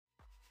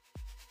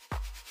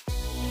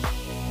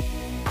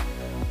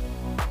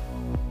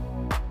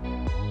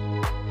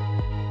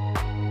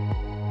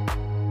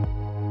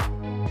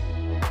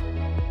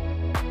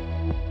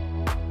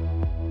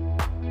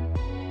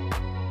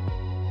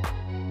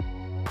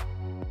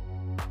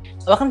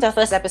Welcome to our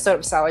first episode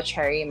of Sour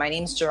Cherry. My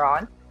name's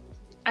Jerron,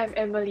 I'm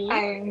Emily.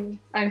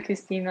 I'm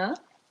Christina.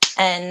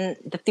 and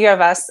the three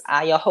of us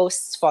are your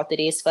hosts for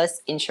today's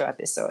first intro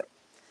episode.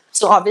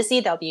 So obviously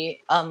there'll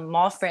be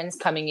more friends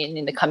coming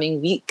in the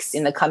coming weeks,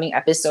 in the coming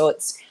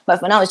episodes.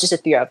 But for now, it's just the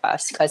three of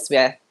us because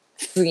we're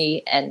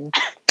free and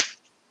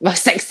we're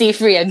sexy,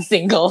 free and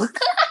single.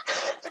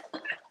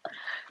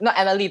 Not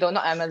Emily though,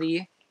 not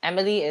Emily.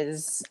 Emily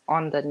is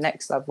on the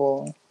next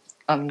level.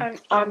 I'm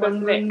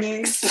on the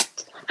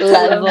next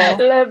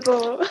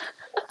level.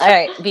 All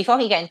right, before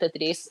we get into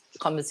today's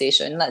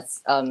conversation,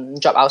 let's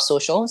drop our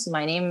socials.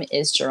 My name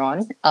is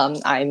Jerron.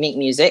 I make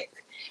music,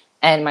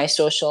 and my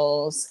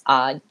socials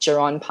are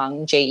Jerron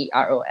Pang,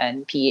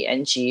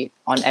 JeronPang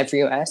on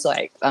everywhere. So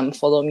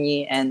follow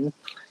me and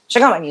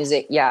check out my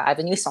music. Yeah, I have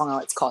a new song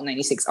out. It's called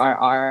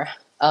 96RR.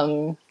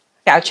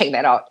 Yeah, check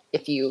that out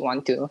if you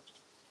want to.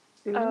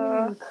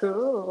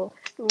 Cool.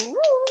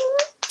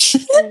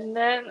 And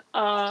then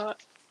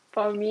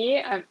for me,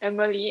 I'm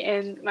Emily,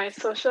 and my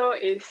social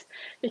is,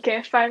 you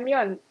can find me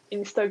on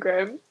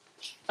Instagram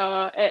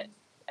at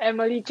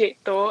Emily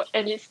Jadeto,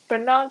 and it's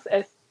pronounced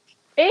as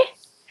it's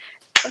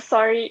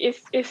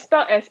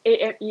spelled as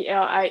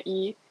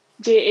AMELIE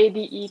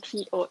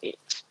JADETOH.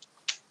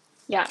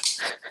 Yeah.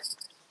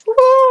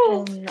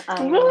 And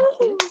I'm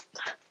Kit,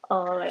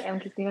 or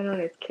I'm Christina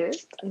known as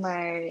Kit.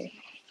 My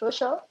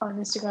social on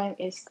Instagram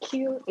is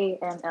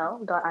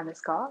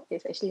QANL_.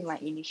 It's actually my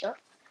initial.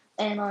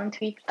 And on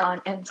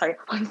TikTok, I'm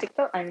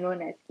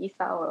known as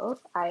Isawrls,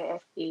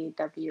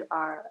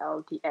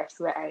 ISAWRLDS,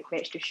 where I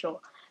managed to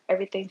show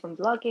everything from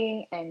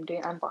vlogging and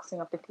doing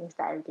unboxing of the things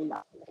that I really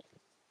love.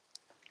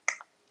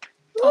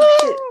 Oh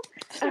shit!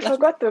 I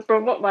forgot to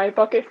promote my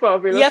Pocket Full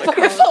of Willows Yeah,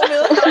 Pocket account. Full of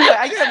Willows.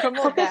 I can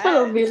promote Pocket that.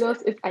 Full of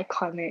Willows is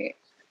iconic.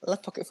 I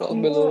love Pocket Full of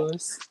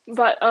Willows.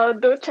 But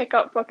do check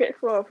out Pocket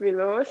Full of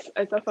Willows.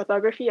 It's a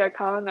photography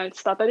account. I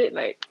started it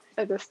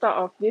at the start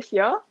of this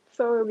year.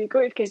 So it'll be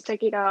good if you can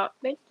check it out.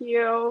 Thank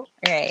you.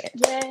 Right.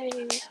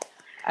 Yay.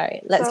 All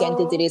right, let's get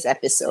into today's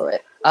episode.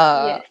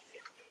 Yes.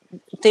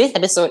 Today's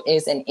episode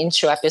is an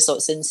intro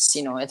episode since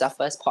it's our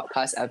first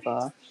podcast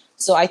ever.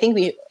 So I think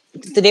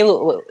today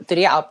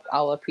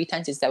our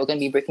pretense is that we're going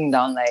to be breaking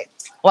down like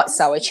what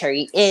Sour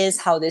Cherry is,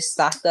 how this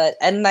started,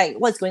 and like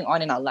what's going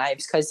on in our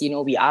lives because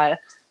we are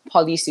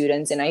poly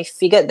students, and I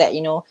figured that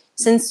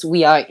since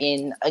we are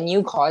in a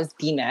new course,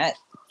 BMAT,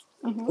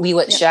 we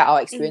would share our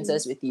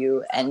experiences with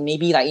you, and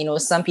maybe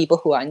some people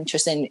who are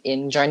interested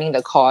in joining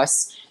the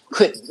course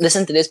could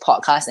listen to this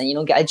podcast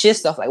and get a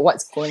gist of like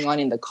what's going on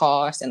in the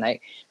course and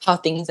like how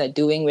things are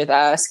doing with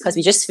us, because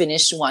we just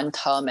finished one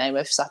term and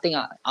we're starting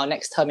our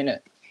next term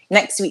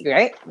next week,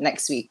 right?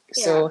 Next week.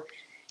 Yeah. So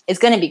it's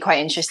going to be quite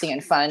interesting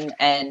and fun,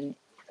 and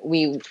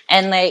we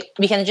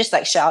can just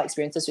like share our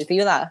experiences with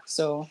you lah.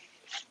 So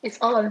It's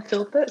all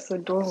unfiltered, so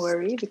don't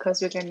worry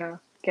because we're gonna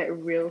get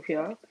real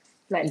here.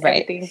 Like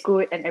Right. everything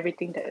good and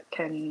everything that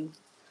can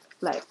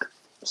like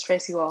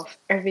stress you off,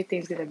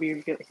 everything's gonna be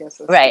revealed here.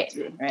 So stay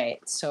tuned. Right.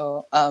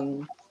 So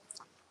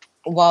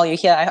while you're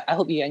here, I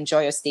hope you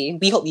enjoy your stay.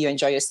 We hope you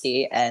enjoy your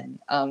stay, and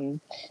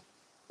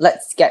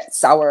let's get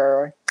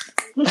sour.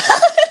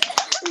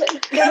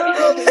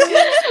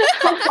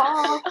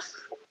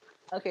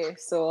 Okay,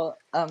 so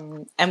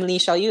Emily,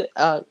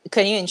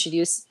 can you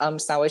introduce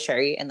Sour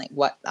Cherry and like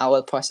what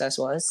our process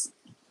was?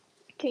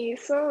 Okay,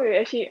 so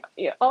it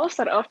all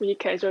started off really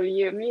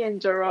casually. Me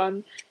and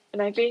Jerron,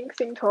 and I think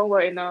Sing Tong were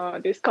in a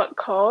Discord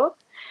call.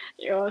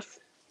 It was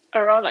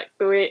around like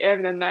 2 a.m.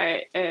 in the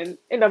night and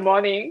in the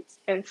morning.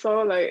 And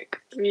so I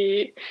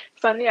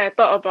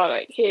thought about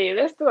like, hey,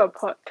 let's do a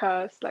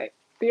podcast. Like,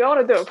 do you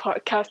want to do a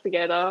podcast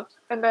together?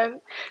 And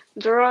then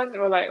Jerron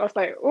was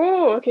like,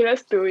 oh, okay,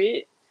 let's do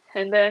it.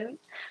 And then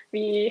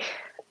I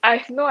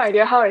have no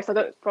idea how it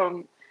started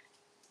from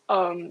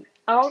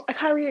I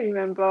can't really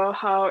remember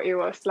how it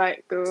was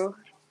like to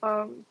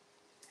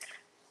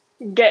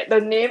get the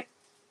name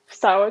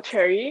Sour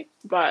Cherry,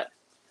 but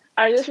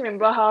I just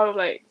remember how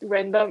like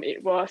random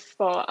it was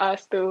for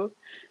us to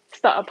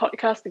start a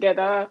podcast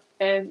together,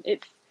 and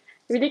it's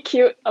really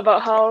cute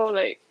about how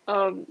like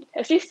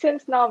actually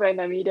since now we're in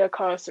the media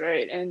course,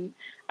 right? And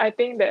I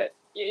think that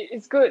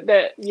it's good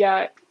that we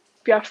are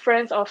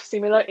friends of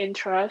similar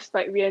interests.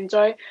 Like we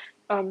enjoy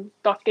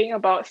talking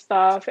about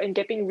stuff and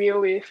getting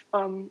real with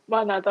one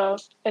another,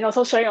 and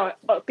also sharing our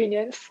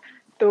opinions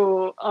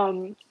to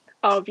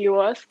our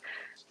viewers.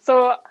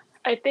 So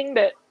I think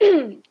that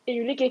it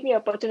really gave me an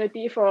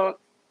opportunity for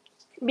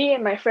me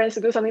and my friends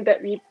to do something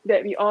that we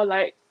all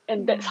like,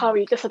 and that's how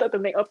we just started to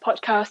make a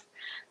podcast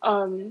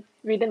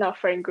within our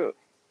friend group.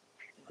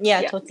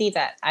 Yeah, totally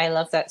that. I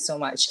love that so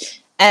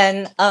much.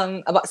 And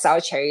about Sour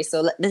Cherry,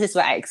 so this is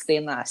what I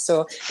explained last.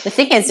 So the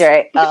thing is,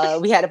 right,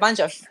 we had a bunch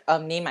of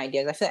name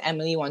ideas. I feel like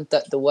Emily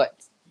wanted the word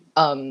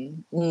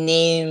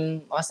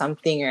name or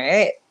something,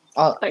 right?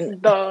 Or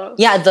Like the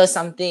the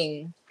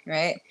something,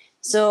 right?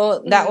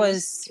 So that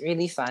was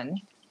really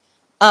fun.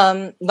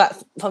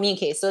 But for me,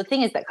 okay, so the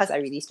thing is that because I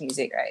released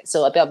music, right?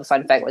 So a bit of a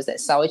fun fact was that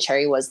Sour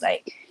Cherry was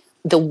like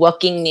the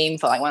working name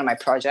for like one of my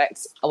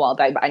projects a while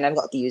back, but I never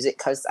got to use it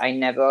because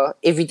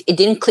it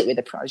didn't click with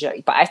the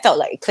project. But I felt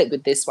like it clicked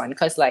with this one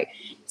because like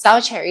sour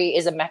cherry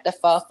is a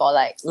metaphor for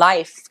like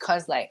life.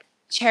 Because like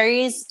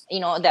cherries,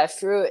 they're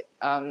fruit.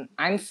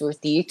 I'm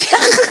fruity.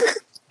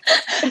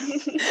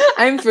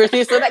 I'm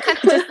fruity, so that kind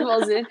of just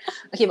falls in.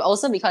 Okay, but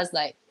also because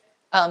like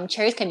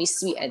cherries can be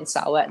sweet and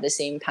sour at the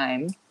same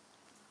time.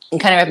 It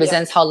kind of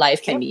represents how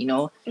life can be,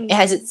 It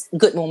has its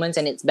good moments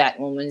and its bad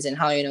moments, and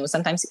how,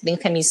 sometimes things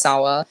can be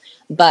sour.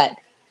 But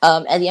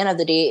at the end of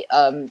the day,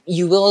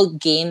 you will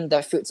gain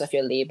the fruits of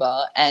your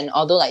labor. And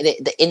although like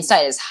the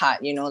inside is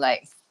hard,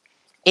 like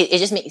it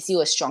just makes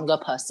you a stronger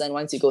person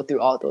once you go through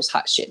all those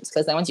hardships.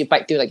 Because then once you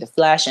bite through like the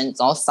flesh and it's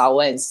all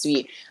sour and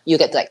sweet, you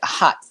get like a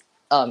hard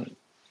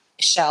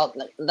shell,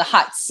 like the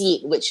hard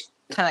seed, which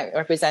kind of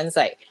represents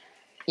like,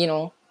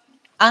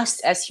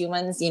 us as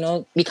humans,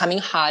 becoming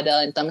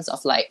harder in terms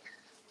of like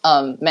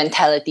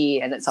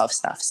mentality and that sort of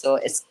stuff. So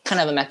it's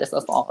kind of a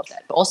metaphor for all of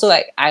that. But also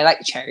like I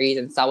like cherries,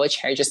 and sour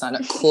cherry just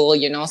sounded cool,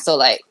 so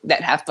like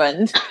that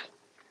happened.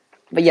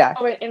 But yeah.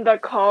 Oh, in the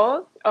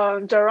call,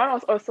 Jaron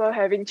was also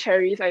having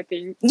cherries, I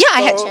think. Yeah,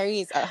 I had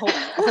cherries, a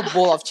whole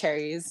bowl of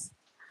cherries.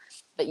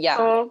 But yeah.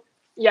 So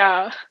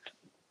yeah,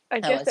 I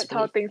guess that's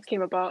really how things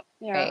came about.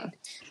 Yeah. Right.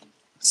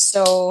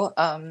 So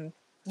now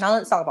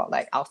let's talk about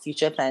like our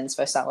future plans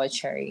for sour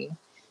cherry.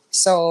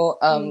 So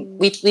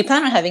we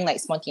plan on having like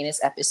spontaneous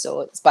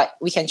episodes, but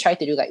we can try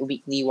to do like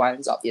weekly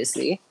ones,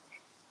 obviously,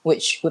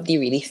 which would be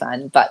really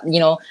fun. But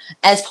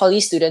as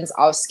poly students,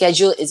 our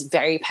schedule is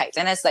very packed,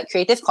 and as like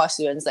creative course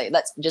students, like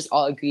let's just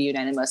all agree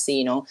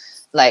unanimously,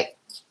 like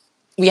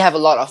we have a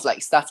lot of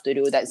like stuff to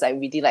do that's like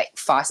really like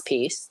fast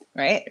paced,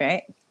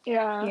 right?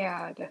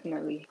 Yeah,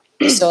 definitely.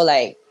 So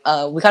like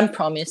we can't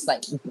promise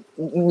like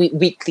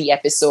weekly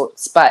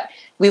episodes, but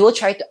we will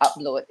try to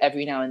upload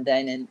every now and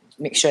then and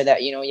make sure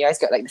that you guys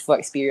got like the full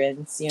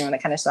experience,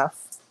 that kind of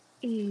stuff.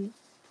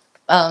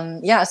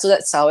 Yeah, so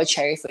that's sour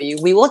cherry for you.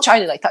 We will try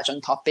to like touch on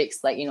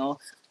topics like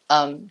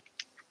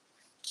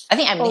I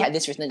think Emily had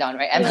this written down,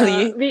 right,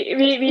 Emily? Yeah,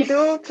 we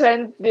do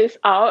plan this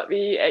out.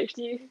 We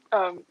actually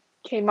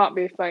came up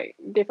with like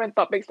different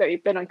topics that we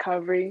plan on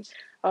covering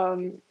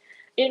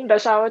in the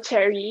sour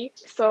cherry.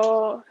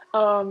 So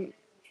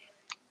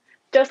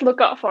just look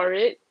out for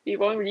it. We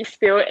won't really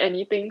spill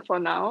anything for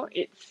now.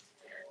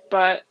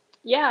 But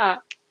yeah.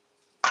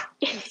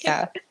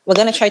 Yeah, we're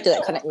gonna try to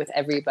like connect with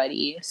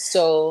everybody.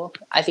 So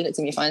I think it's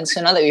gonna be fun.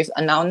 So now that we've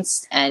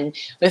announced and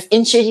we've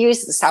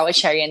introduced sour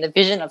cherry and the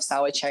vision of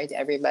sour cherry to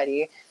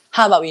everybody,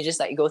 how about we just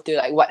like go through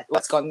like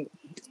what's gone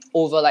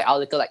over like our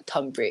little like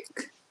term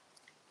break?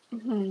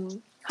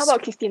 How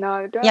about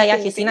Christina? Yeah,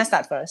 Christina,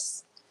 start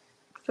first.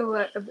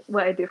 So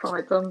what I did for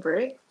my term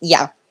break?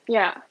 Yeah.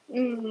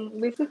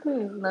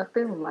 Basically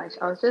nothing much.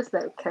 I was just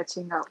like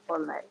catching up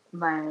on like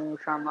my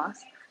dramas,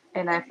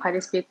 and I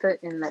participated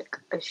in like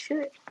a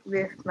shoot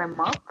with my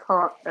mom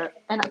for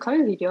an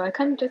upcoming video. I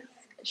can't just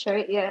share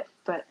it yet,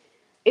 but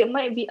it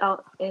might be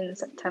out in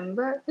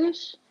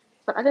September-ish.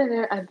 But other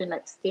than that, I've been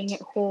like staying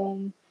at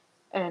home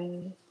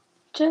and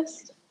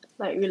just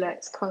like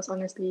relax, cause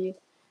honestly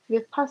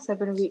the past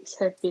 7 weeks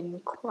have been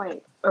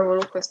quite a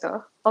roller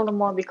coaster. All the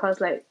more because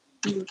like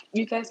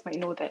you guys might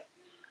know that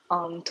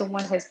Term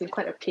 1 has been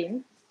quite a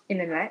pain in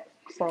the neck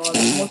for like,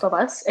 most of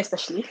us,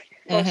 especially.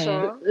 For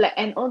sure. Like,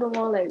 and all the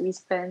more like we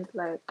spent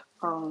like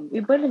we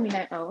burned the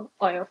midnight oil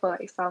for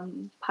like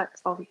some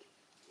parts of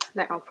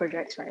like our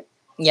projects, right?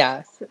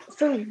 Yeah.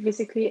 So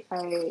basically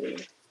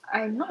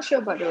I'm not sure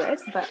about the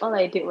rest, but all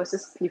I did was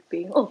just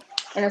sleeping. Oh,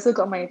 and I also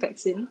got my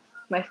vaccine.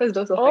 My first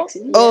dose of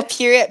vaccine. Oh,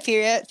 period.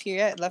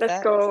 Love Let's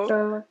that. go.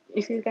 So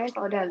if you guys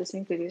out there are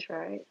listening to this,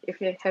 right?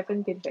 If you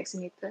haven't been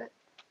vaccinated,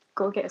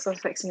 go get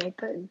yourself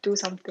vaccinated. Do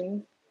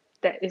something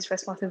that is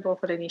responsible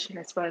for the nation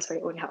as well as for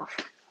your own health.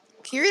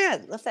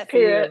 Period. Love that for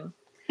you.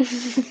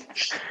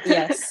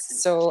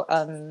 Yes. So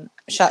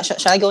shall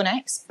I go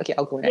next? Okay,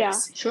 I'll go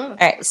next. Yeah, sure. All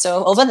right.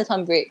 So over the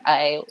term break,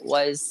 I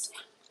was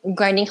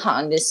grinding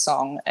hard on this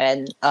song,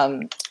 and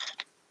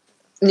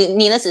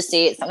needless to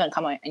say, it's not gonna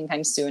come out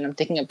anytime soon. I'm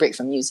taking a break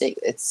from music.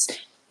 It's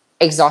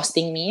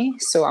exhausting me,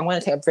 so I'm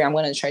gonna take a break. I'm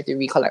gonna try to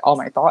recollect all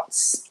my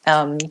thoughts.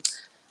 I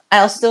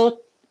also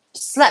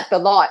slept a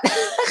lot.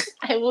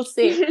 I will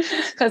say,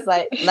 because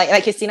like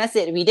Christina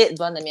said, we did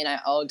burn the midnight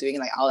oil doing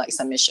like our like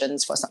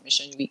submissions for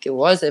submission week. It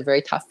was a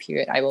very tough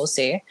period, I will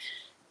say,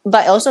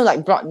 but it also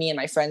like brought me and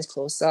my friends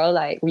closer.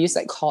 Like we used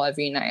to like call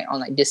every night on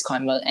like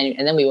Discord,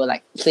 and then we would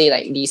like play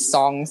like these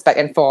songs back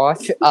and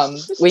forth.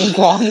 Wing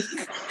Guang.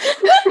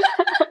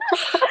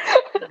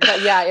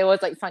 But yeah, it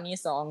was like funny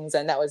songs,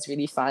 and that was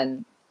really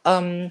fun.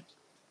 I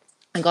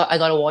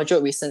got a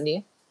wardrobe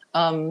recently.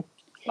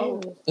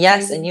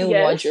 Yes, a new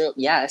wardrobe.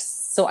 Yes,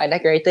 so I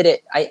decorated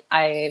it.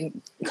 I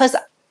because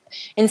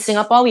in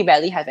Singapore we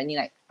barely have any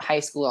like high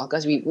school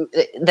lockers.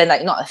 They're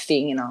like not a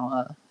thing in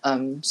our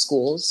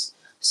schools.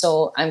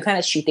 So I'm kind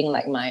of treating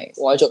like my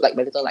wardrobe like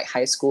my little like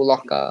high school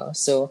locker.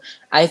 So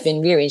I've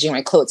been rearranging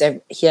my clothes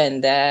here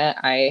and there.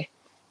 I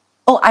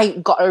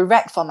got a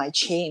rack for my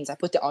chains. I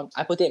put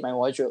it in my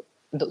wardrobe.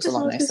 It looks a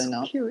lot nicer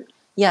now. Cute.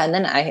 yeah, and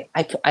then I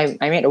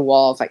made a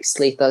wall of like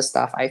Slater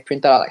stuff. I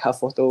printed out like her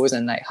photos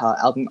and like her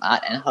album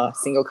art and her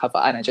single cover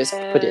art, and I just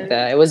put it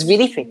there. It was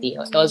really pretty. It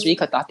was really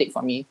cathartic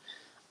for me.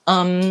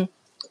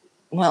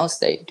 What else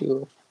did I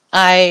do?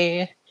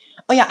 I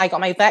got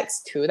my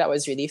bags too. That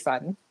was really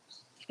fun.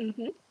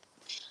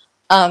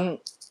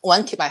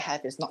 One tip I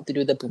have is not to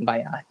do the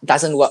bumbaya.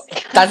 Doesn't work.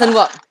 Doesn't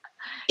work.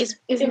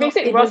 It makes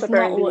it worse,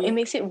 apparently. It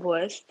makes it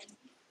worse.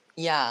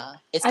 Yeah,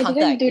 it's I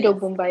didn't do the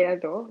counteractive.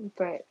 Bumbaya though,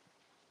 but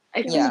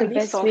I think Yeah. the Really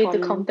best soft way on to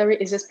you. counter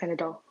it is just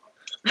Panadol.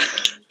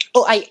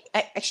 Oh, I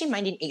actually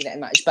mine didn't ache that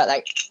much, but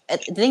like the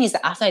thing is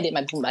that after I did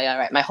my bumbaya,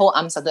 right, my whole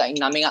arm started like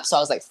numbing up. So I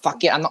was like,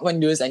 "Fuck it, I'm not going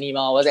to do this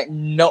anymore." I was like,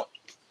 "Nope,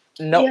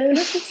 nope." Yeah, you don't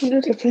have to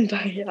do the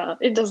Bumbaya.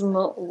 It does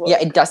not work. Yeah,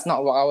 it does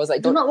not work. I was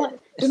like, do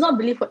not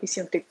believe what you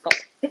see on TikTok.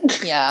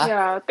 Yeah.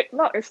 Yeah,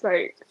 TikTok is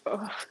like,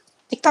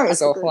 TikTok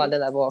is a whole Absolutely. other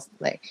level of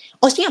like.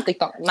 Oh, speaking of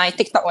TikTok, my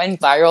TikTok went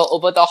viral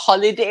over the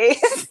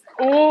holidays.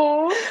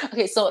 oh,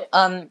 Okay, so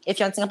if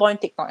you're on Singaporean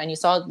TikTok and you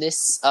saw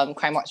this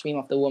crime watch meme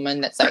of the woman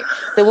that's like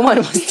the woman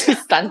was too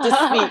stunned to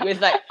speak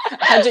with like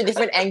 100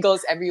 different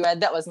angles everywhere.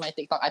 That was my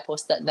TikTok. I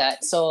posted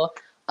that. So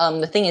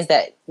the thing is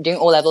that during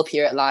O-level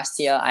period last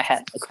year, I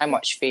had a crime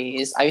watch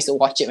phase. I used to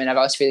watch it whenever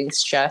I was feeling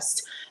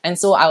stressed. And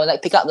so I would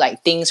like pick up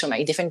like things from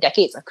like different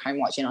decades of crime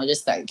watch and I'll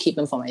just like keep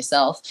them for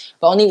myself.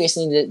 But only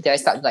recently did I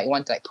start to like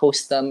want to like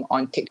post them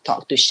on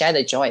TikTok to share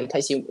the joy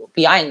because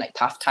we are in like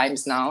tough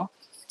times now.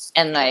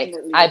 And like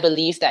Definitely. I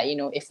believe that, you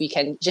know, if we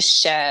can just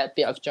share a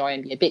bit of joy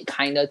and be a bit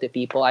kinder to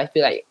people, I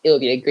feel like it'll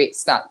be a great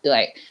start to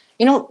like,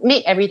 you know,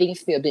 make everything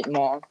feel a bit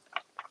more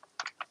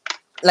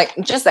like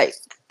just like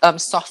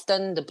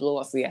soften the blow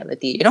of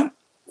reality, you know?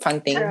 Fun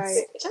things.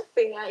 right. Just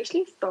saying, I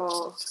actually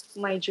saw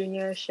my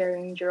junior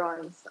sharing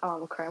Jeron's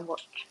crime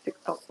watch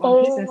TikTok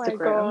on his Oh my Instagram.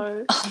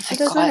 god. Oh my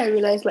That's when I god.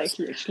 realized like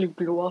he actually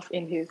blew off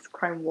in his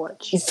crime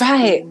watch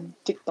Right. in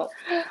TikTok.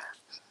 I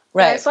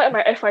Right. saw it at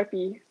my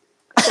FYP.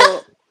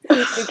 So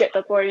you get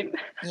the point.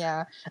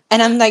 Yeah.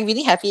 And I'm like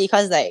really happy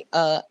because like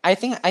I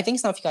think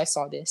some of you guys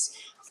saw this.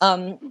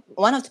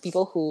 One of the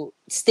people who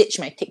stitched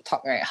my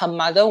TikTok, right, her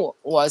mother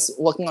was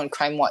working on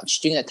Crime Watch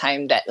during the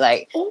time that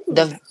like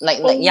the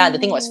the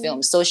thing was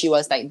filmed. So she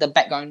was like the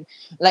background,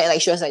 like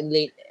she was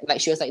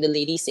like she was like the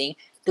lady saying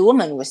the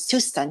woman was too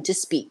stunned to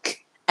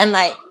speak. And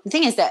like the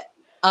thing is that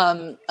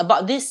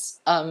about this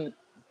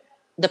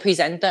the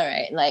presenter,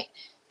 right, like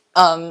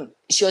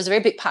she was a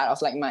very big part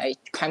of like my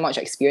crime watch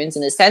experience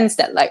in the sense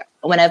that like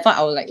whenever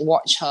I would like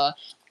watch her,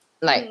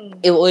 like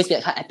it would always be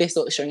like her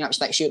episode showing up.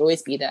 She would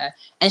always be there,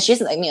 and she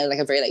has like made like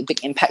a very like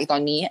big impact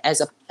on me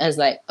as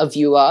like a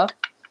viewer.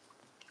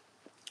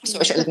 So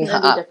I tried looking her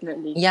up.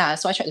 Definitely. Yeah,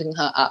 so I tried looking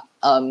her up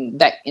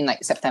back in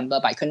like September,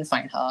 but I couldn't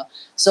find her.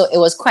 So it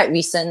was quite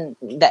recent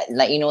that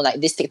like, you know, like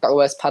this TikTok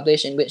was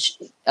published in which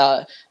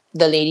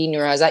the lady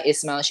Nuraza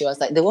Ismail, she was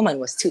like, the woman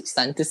was too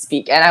stunned to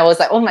speak. And I was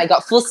like, oh my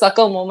god, full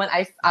circle moment.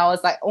 I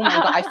was like, oh my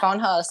god, I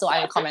found her. So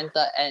I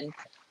commented, and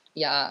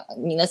yeah,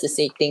 needless to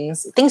say,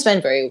 things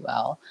went very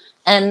well.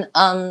 And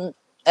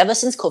ever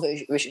since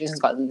COVID restrictions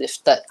got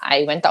lifted,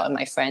 I went out with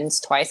my friends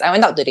twice. I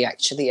went out today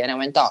actually, and I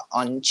went out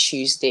on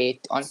Tuesday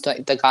on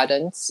like the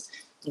gardens,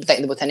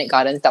 like the botanic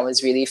gardens. That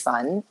was really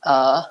fun.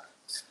 Overall,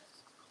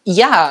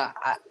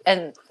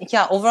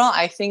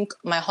 I think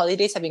my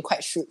holidays have been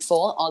quite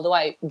fruitful, although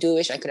I do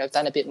wish I could have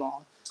done a bit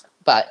more.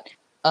 But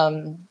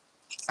I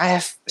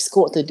have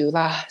schoolwork to do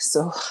lah,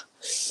 so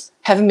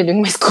haven't been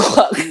doing my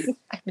schoolwork.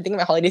 I've been taking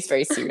my holidays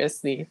very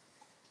seriously.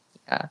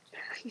 Yeah.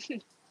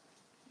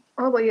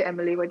 How about you,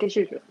 Emily? What did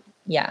you do?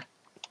 Yeah.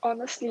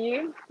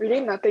 Honestly,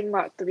 really nothing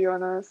much, to be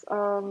honest.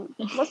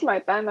 Most of my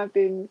time I've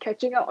been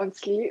catching up on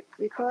sleep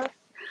because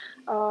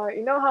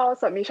you know how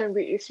submission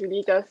week is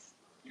really just,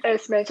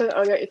 as mentioned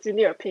earlier, it's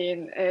really a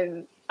pain,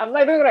 and I'm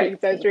not even gonna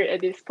exaggerate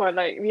at this point.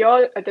 Like we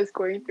all are just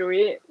going through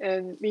it,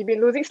 and we've been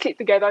losing sleep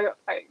together.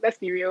 Like let's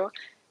be real,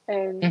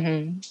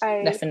 and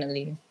I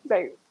Definitely.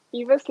 like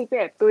even sleeping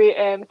at 2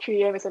 a.m.,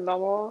 3 a.m. is a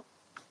normal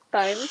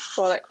time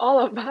for like all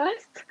of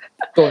us.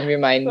 Don't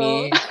remind So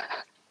me.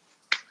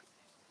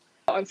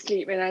 on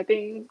sleep, and I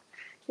think,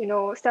 you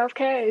know,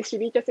 self-care is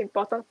really just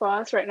important for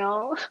us right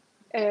now,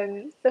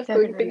 and just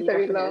doing things that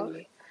we love.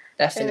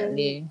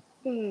 Definitely.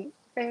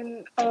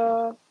 And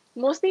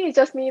mostly it's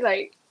just me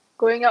like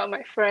going out with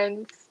my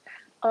friends,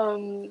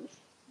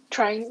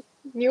 trying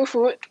new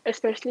food,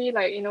 especially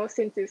like, you know,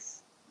 since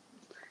it's,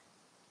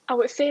 I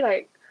would say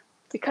like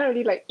we can't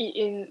really like eat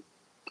in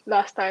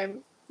last time,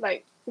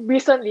 like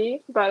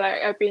recently, but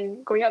like I've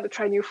been going out to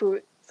try new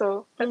food,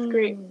 so that's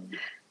great.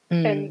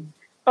 And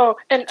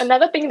and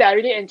another thing that I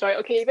really enjoy,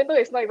 okay, even though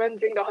it's not even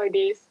during the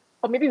holidays,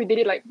 or maybe we did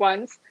it like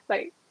once,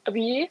 like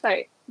we,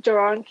 like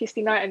Jeron,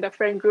 Christina, and the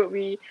friend group,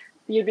 we've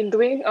been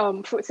doing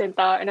food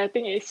center, and I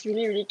think it's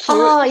really, really cute.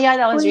 Oh yeah,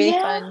 that was really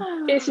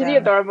fun. It's really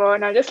adorable,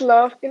 and I just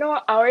love, you know,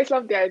 I always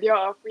love the idea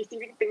of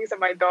receiving things at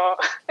my door,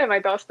 at my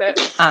doorstep.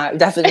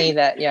 Definitely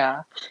that,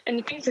 yeah. And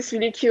I think it's just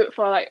really cute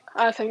for like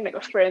us having like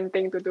a friend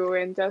thing to do,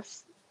 and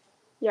just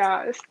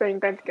just spending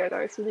time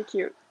together. It's really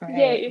cute. Right.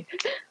 Yay!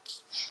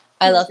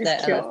 I love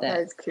that. I love That that.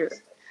 is cute.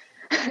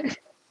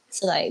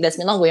 So like there's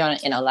been a lot going on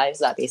in our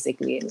lives lah,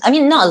 basically. I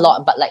mean not a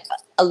lot, but like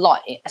a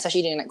lot,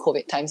 especially during like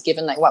COVID times,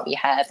 given like what we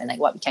have and like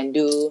what we can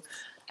do.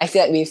 I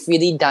feel like we've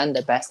really done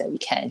the best that we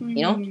can,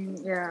 you know?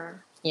 Yeah.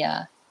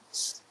 Yeah.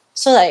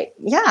 So like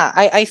yeah,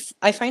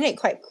 I find it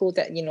quite cool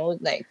that, you know,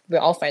 like we're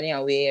all finding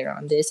our way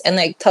around this. And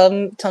like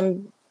term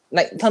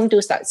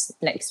 2 starts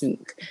next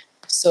week.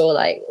 So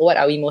like what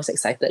are we most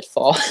excited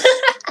for?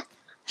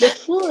 The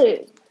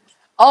food.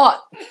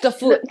 Oh, the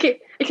food.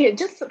 Okay.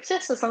 Just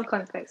for some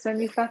context, when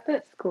we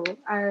started school,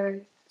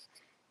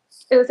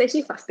 it was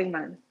actually fasting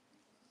month,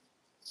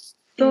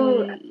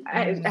 so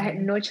I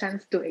had no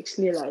chance to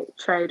actually like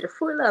try the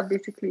food lah,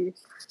 basically.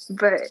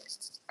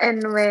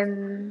 And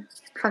when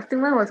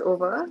fasting month was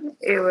over,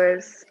 it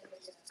was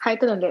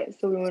heightened on that,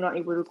 so we were not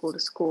able to go to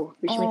school,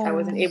 which means I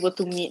wasn't able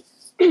to meet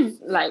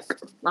like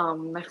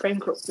my friend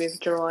group with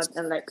Jerron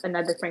and like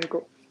another friend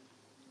group.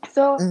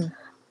 So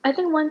I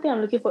think one thing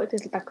I'm looking forward to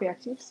is the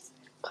takoyakis,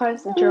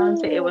 because Jerron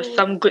said it was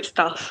some good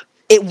stuff.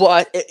 It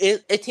was.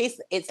 It tastes.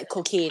 It's like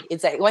cocaine.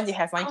 It's like once you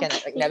have one, you can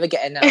like never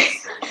get enough.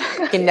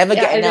 You can never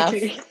get enough.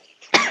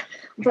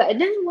 But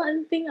then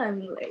one thing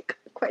I'm like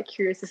quite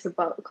curious is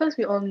about, because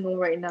we all know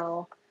right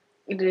now,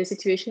 the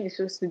situation is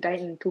supposed to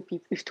dine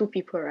with two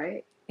people,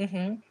 right?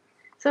 Mm-hmm.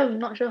 So I'm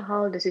not sure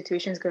how the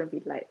situation is going to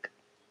be like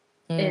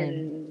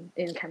in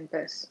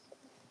campus.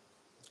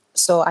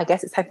 So I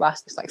guess it's time for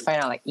us to like find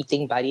out like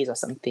eating buddies or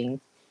something.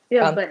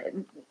 Yeah, but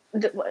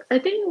I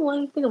think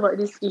one thing about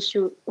this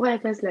issue, what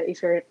happens like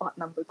if you're an odd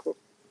number group?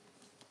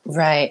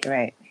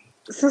 Right.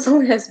 So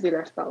someone has to be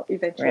left out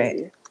eventually.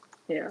 Right.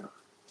 Yeah.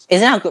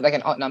 Isn't our group like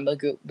an odd number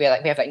group? We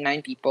have like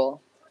 9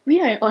 people.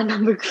 We are an odd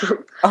number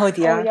group. Oh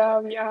dear. Oh yeah,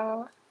 we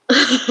are.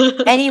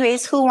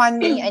 Anyways, who want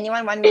me?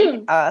 Anyone want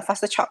me?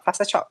 Faster chop.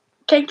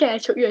 Can I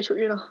choke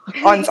you now.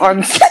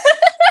 On.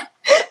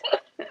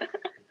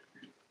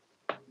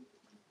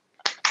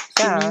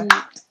 Yeah.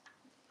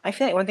 I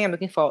feel like one thing I'm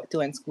looking forward to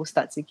when school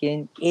starts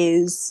again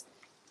is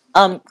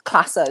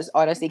classes,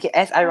 honestly. Okay,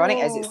 as ironic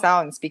as it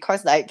sounds,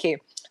 because like okay,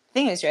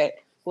 thing is right,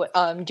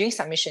 during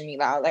submission week,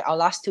 like our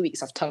last 2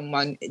 weeks of term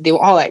 1, they were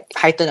all like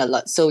heightened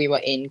alert, so we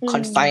were in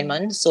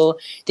confinement, so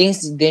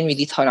things didn't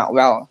really turn out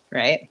well,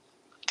 right?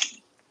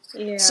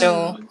 Yeah.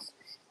 So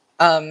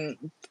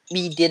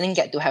we didn't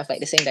get to have like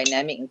the same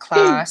dynamic in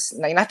class.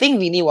 Like nothing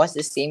really was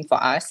the same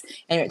for us,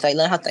 and we had to like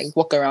learn how to like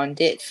work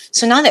around it.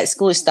 So now that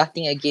school is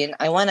starting again,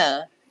 I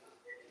wanna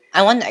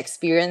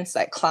experience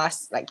like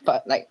class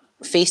but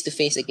face to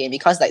face again,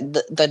 because like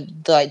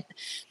the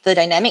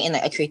dynamic in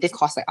like a creative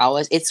course like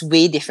ours, it's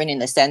way different in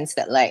the sense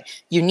that like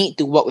you need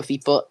to work with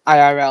people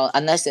IRL,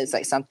 unless it's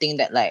like something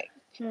that like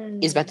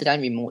is better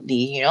done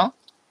remotely, you know.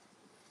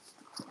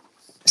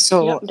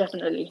 So yep,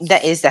 definitely.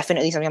 That is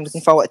definitely something I'm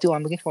looking forward to.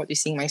 I'm looking forward to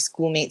seeing my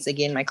schoolmates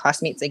again, my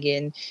classmates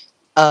again.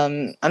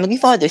 I'm looking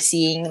forward to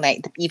seeing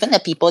like even the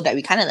people that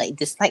we kind of like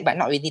dislike but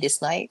not really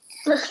dislike.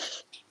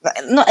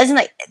 No, as in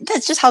like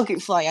that's just how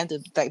grateful I am to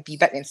like be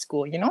back in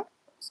school, you know?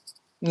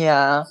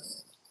 Yeah.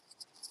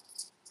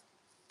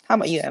 How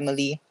about you,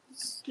 Emily?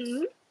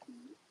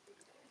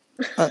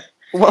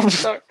 What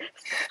Sorry.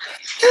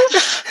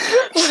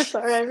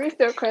 Sorry, I missed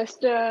your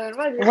question.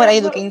 What are you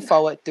looking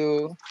forward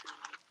to?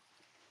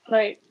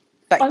 Like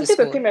Back to honestly,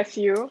 the school. same as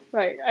you.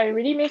 Like I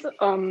really miss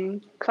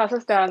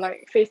classes that are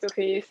like face to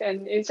face,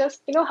 and it's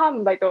just, you know how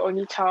I'm like the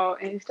only child,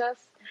 and it's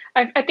just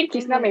I think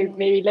Kisna may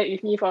relate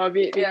with me for a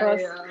bit,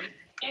 because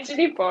it's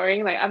really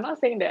boring. Like I'm not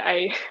saying that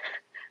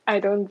I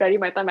don't value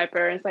my time with my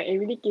parents. Like it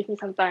really gives me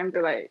some time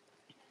to like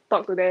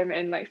talk to them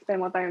and like spend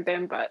more time with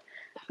them, but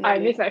I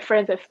miss my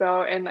friends as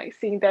well, and like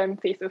seeing them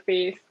face to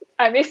face.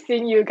 I miss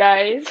seeing you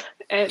guys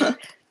and as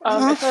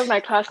well as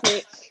my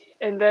classmates.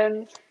 And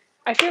then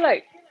I feel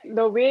like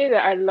the way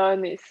that I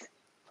learn is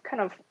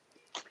kind of,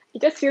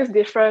 it just feels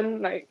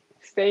different, like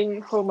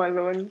staying home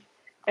alone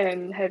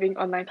and having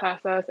online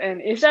classes, and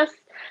it's just,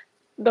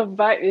 the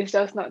vibe is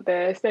just not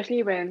there,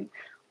 especially when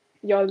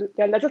your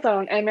lessons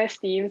are on MS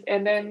Teams,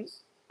 and then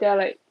they're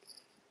like,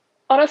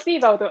 honestly,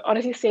 if I were to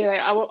honestly say, like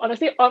I would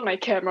honestly on my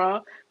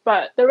camera,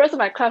 but the rest of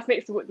my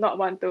classmates would not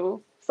want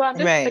to. So I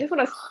just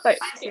want to like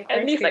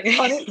at least like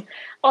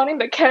on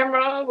the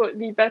camera would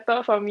be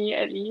better for me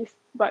at least.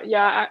 But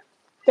yeah,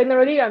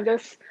 generally I'm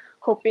just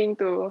looking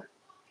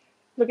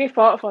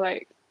forward for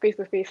like face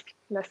to face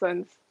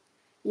lessons.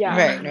 Yeah.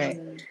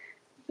 Right.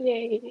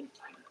 Yay.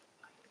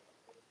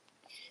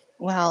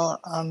 Well,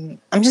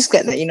 I'm just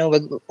glad that you know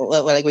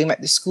we're like going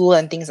back to school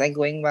and things are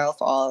going well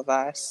for all of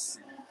us.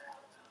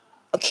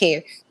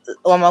 Okay,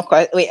 one more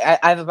question. Wait, I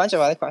have a bunch of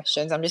other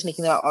questions. I'm just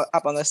making them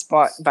up on the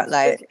spot, but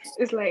like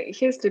it's like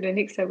here's to the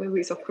next 7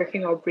 weeks of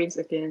cracking our brains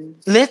again.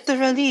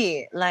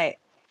 Literally,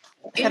 like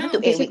 7 to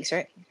 8 weeks,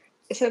 right?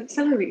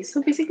 7 weeks.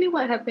 So basically,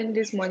 what happened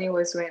this morning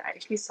was when I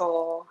actually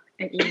saw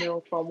an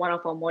email from one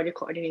of our module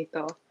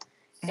coordinator,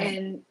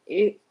 and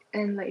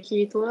like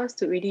he told us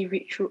to really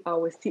read through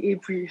our CA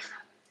brief.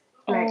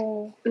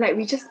 Like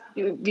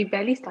we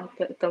barely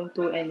started term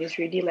 2, and it's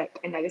really like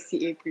another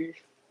CA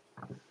brief.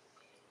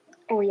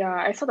 Oh yeah,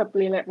 I saw the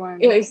Playlab one.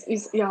 Yeah, you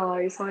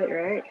saw it,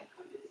 right?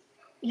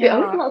 Yeah.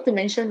 Are we allowed to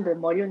mention the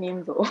module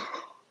name though?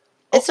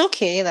 It's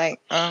okay. Like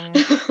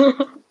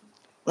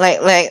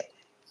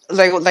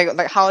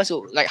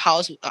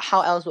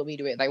how else would we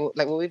do it? Like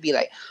would we be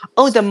like,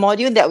 oh, the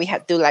module that we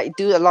had to like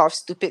do a lot of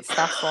stupid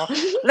stuff for?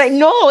 Like,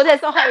 no,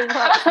 that's not how it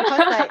works.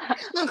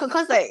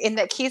 Because like in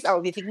that case, I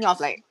would be thinking of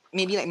like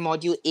maybe like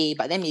module A,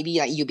 but then maybe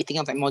like you'll be thinking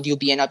of like module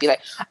B, and I'll be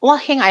like, well,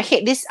 hang, I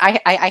hate this.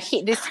 I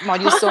hate this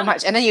module so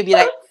much, and then you'll be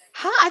like,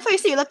 huh? I thought you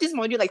said you loved this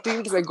module like 3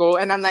 weeks ago,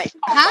 and I'm like,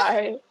 huh?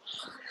 Bye.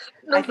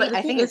 No, I but think the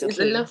I thing think it's is, it's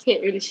a okay.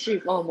 love-hate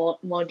relationship with all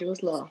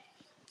modules lah.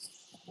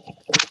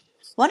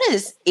 What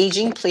is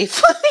aging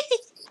playfully?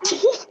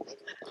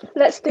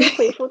 Let's stay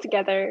playful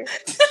together.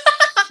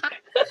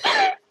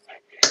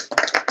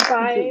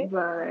 Bye.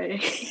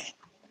 Goodbye.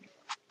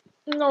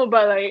 No,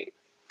 but like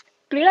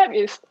Playlab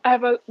is I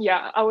would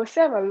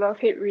say I have a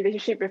love-hate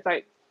relationship with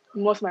like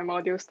most of my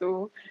modules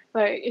too.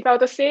 Like if I were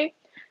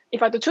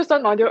to choose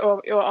one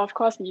module, it will of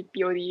course be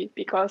POD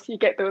because you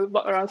get to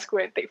walk around school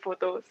and take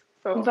photos.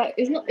 So But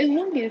it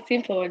won't be the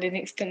same for the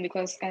next term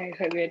because I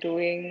heard we're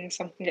doing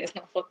something that's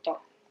not for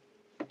talk.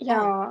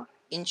 yeah.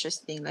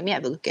 Interesting. Let me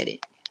have a look at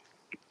it.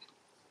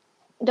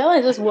 That one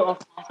is just word of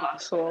mouth lah,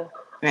 so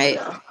Right.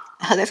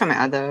 I heard that from my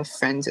other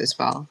friends as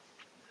well.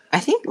 I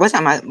think what's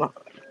that my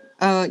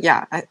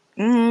yeah.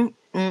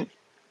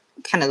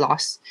 Kind of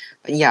lost,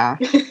 but yeah.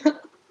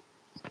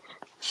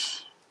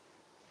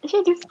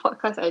 actually this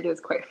podcast idea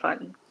is quite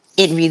fun.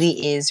 It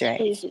really is,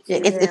 right? It's-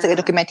 It's like Yeah. a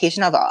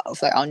documentation of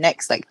like our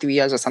next like 3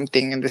 years or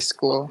something in the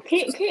school. Can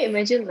you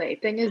imagine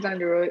like 10 years down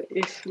the road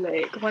if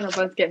like one of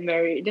us get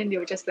married, then they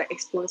will just like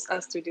expose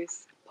us to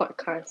this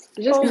podcast.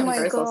 We're just Oh gonna my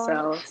embarrass God.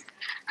 ourselves.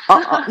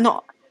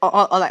 No,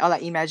 or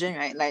like imagine,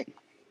 right? Like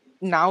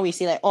now we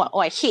say like, oh,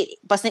 I hate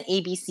person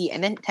ABC,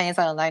 and then 10 years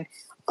down the line,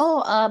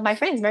 oh, my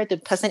friend is married to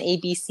person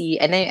ABC,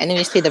 and then we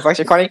just play the voice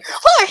recording.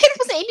 Oh, I hate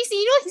person ABC.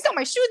 You know, he stole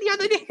my shoe the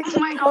other day. Oh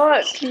my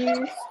God,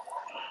 please.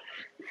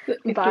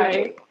 It's Bye.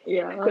 like,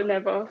 yeah. Could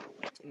never.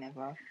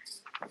 Never.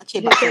 Okay,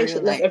 That's but why for you real,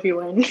 should love like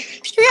everyone.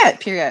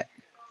 period.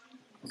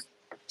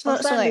 So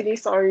Also, I'm like, really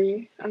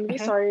sorry. I'm really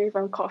Mhm. sorry if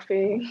I'm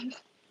coughing.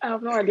 I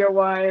have no idea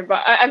why,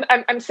 but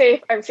I'm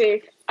safe. I'm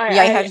safe. you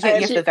have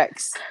the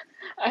vex.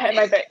 I had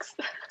my vex.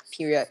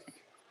 Period.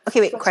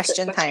 Okay, wait. That's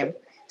Question good, that's time.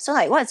 good. So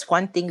like, what's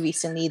one thing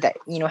recently that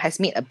has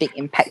made a big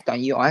impact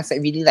on you, or has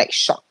like really like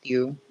shocked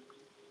you?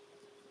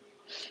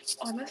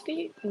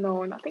 Honestly,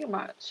 no, nothing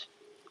much.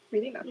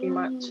 Really, nothing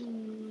much.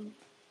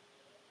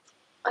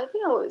 I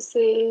think I would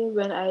say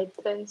when I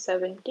turned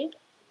 17,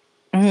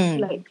 Mm.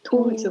 like 2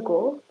 weeks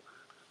ago.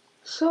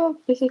 So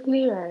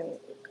basically, right,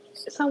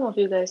 some of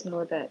you guys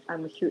know that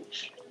I'm a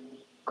huge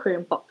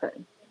Korean pop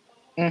fan.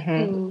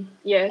 Mm-hmm.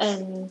 Yes.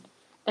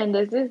 And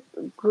there's this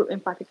group in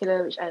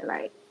particular which I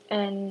like.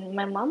 And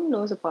my mom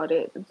knows about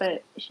it,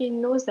 but she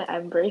knows that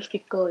I'm very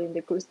fickle in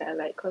the groups that I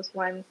like because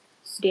one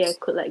day I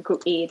could like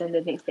group A, then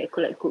the next day I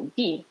could like group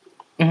B.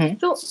 Mm-hmm.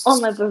 So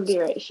on my birthday,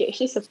 right, she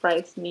actually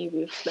surprised me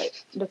with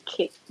like the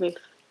cake with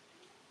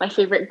my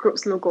favorite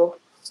group's logo.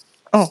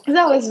 Oh.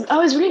 So I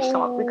was really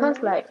shocked because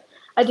like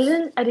I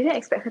didn't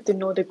expect her to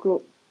know the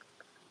group.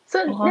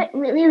 So that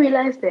made me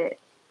realize that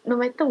no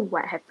matter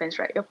what happens,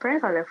 right, your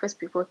parents are the first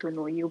people to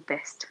know you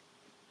best.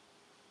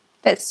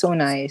 That's so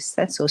nice.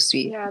 That's so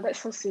sweet. Yeah, that's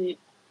so sweet.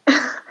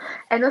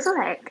 And also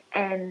like,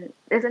 and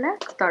there's another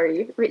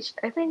story which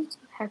I think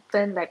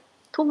happened like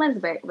 2 months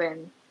back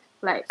when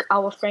like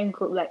our friend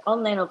group, like all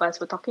 9 of us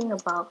were talking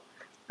about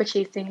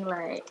purchasing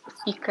like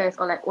speakers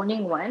or like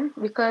owning one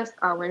because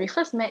when we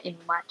first met in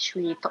March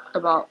we talked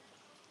about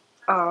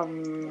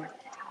having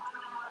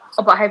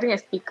a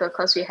speaker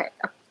because we had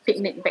a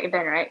picnic back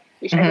then, right?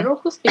 Which I don't know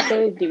whose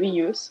speaker did we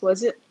use.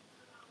 Was it?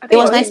 I It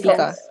think was my Ron's.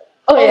 speaker.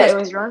 Oh yeah, that's- it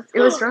was Ron's. It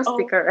was Ron's Oh.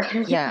 speaker,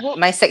 right? Yeah,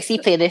 my sexy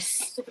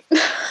playlist.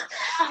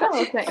 So I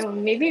was like,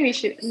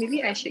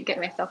 maybe I should get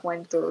myself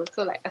one too.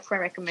 So like a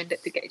friend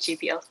recommended to get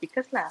JBL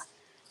speakers lah.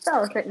 So I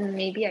was like,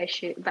 maybe I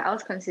should, but I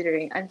was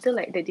considering until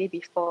like the day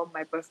before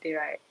my birthday,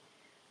 right?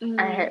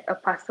 I had a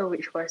parcel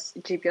which was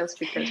JBL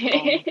speakers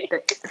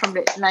from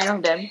the 9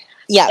 of them.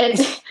 Yeah. And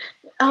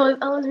I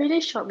was really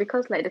shocked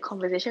because like the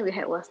conversation we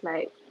had was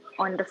like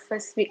on the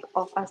first week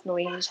of us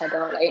knowing each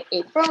other, like in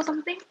April or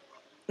something.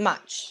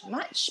 March.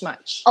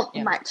 Oh,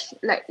 Yeah. March.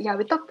 Like yeah,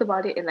 we talked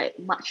about it in like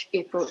March,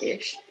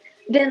 April-ish.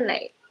 Then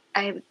like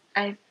I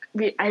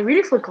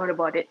really forgot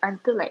about it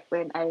until like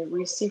when I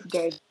received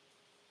their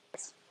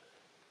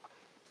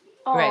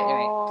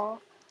Right.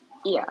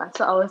 yeah.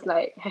 So I was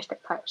like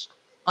 #touched.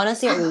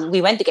 Honestly,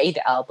 we went to get you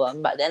the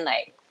album, but then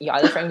like your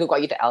other friend group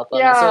got you the album,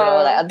 Yeah. so we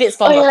were like a bit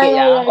small bucket,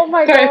 yeah. Oh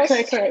my correct,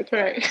 gosh.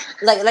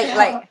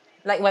 correct.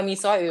 Like when we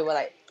saw it, we were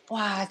like,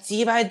 wow,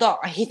 Jibai dog,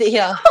 I hate it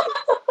here.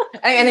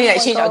 and then we like Oh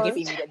my change our God. gift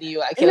immediately. We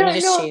were like, okay, let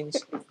me just change.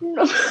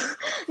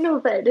 No,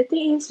 but the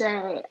thing is,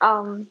 right,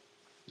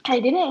 I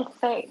didn't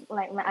expect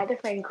like my other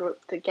friend group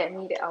to get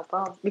me the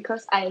album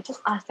because I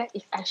just asked them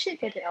if I should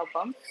get the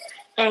album,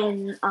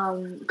 and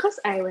because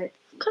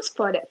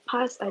for that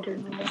past, I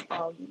don't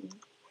know,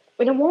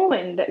 in the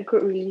moment that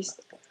group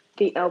released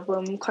the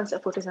album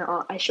concept photos and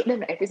all, I showed them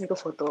like, every single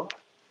photo.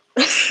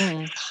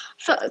 Mm.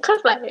 So, cause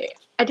like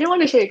I didn't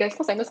want to show you guys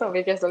because I know some of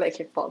you guys don't like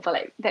K-pop, but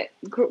like that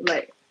group,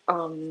 like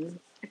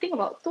I think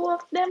about two of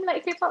them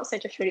like K-pop, so I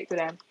just showed it to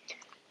them.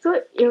 So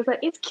it was like,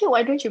 it's cute.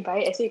 Why don't you buy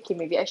it? I said, okay,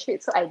 maybe I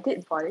should. So I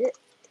did buy it.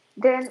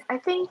 Then I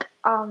think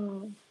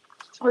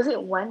was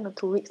it 1 or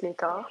 2 weeks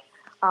later?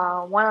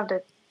 One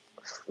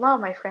of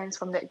my friends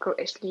from that group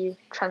actually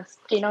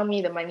emailed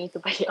me the money to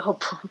buy the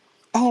album.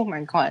 Oh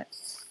my god.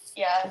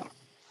 Yeah.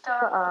 So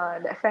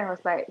that friend was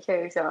like,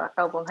 here is your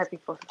album, happy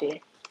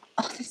birthday.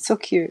 Oh, that's so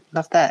cute.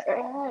 Love that.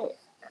 Right.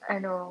 I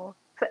know.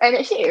 So, and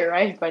actually it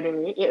arrived, by the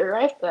way. It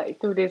arrived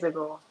like 2 days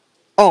ago.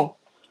 Oh,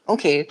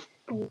 okay.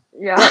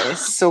 Yeah. That is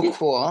so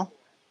cool.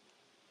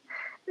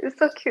 It's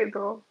so cute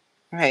though.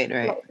 Right.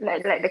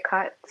 Like the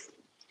cards.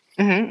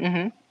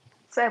 Mm-hmm.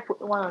 So I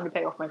put one on the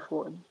back of my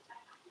phone.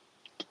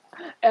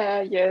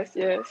 Yes.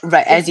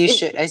 Right, as you It's-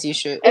 should. As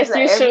It's you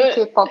like every should.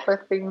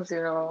 K-popper things,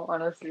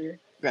 honestly.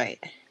 Right.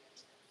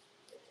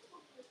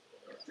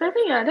 So I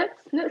think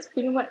that's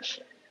pretty much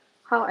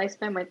how I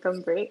spend my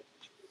term break.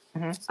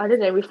 Mhm. Other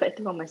than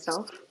reflecting on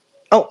myself.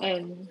 Oh.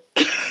 And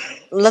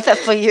Love that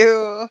for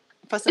you.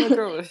 Personal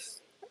growth.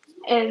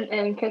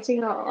 and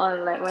catching up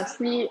on like my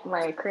sleep,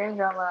 my Korean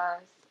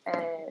dramas,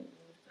 and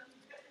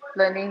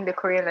learning the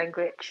Korean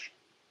language.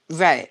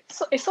 Right.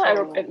 So it's so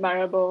Oh.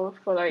 admirable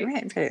for like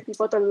Right.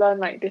 people to learn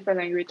like different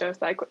languages.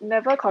 Like, I could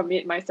never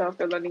commit myself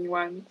to learning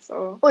one.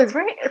 So Oh, it's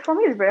very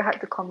hard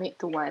to commit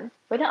to one.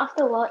 But then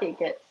after a while it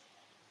gets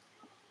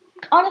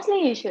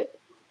honestly you should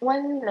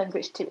one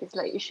language tip is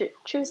like you should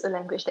choose a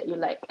language that you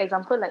like.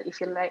 Example, like if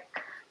you like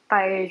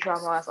Thai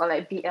dramas or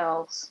like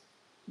BLs,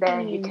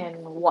 then you can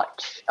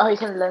watch or you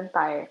can learn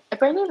Thai.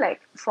 Apparently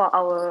like for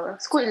our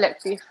school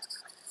elective,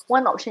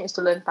 one option is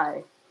to learn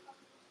Thai.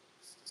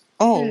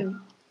 Oh.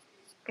 Mm.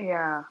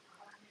 Yeah.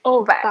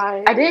 Oh, But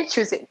Thai. I didn't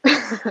choose it.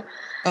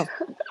 Oh.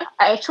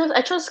 I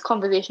chose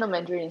conversational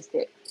Mandarin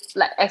instead.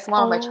 Like as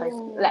one of my choices.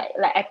 Oh.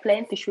 Like I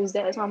plan to choose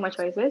that as one of my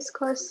choices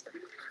because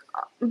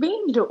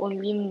being the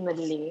only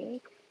Malay,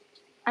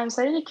 I'm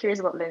suddenly curious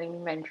about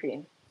learning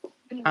Mandarin.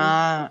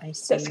 Ah, I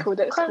see. That's cool.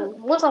 That's Because cool.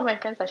 most of my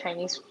friends are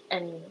Chinese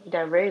and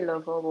they're very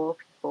lovable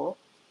people.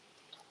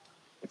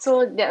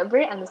 So they're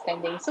very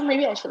understanding. So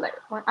maybe I should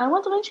I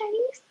want to learn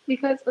Chinese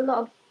because a lot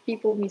of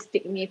people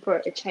mistake me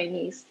for a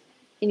Chinese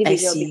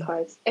individual see.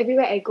 because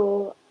everywhere I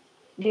go,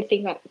 they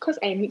think that because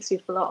I mix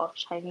with a lot of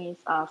Chinese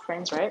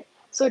friends, right?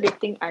 So they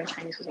think I'm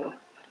Chinese as well.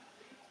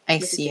 I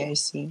This is see. it. I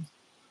see.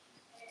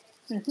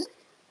 Mhm.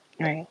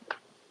 Right.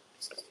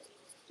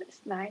 That's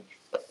nice.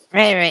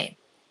 Right.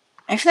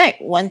 I feel like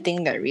one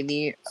thing that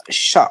really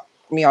shocked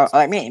me or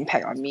made an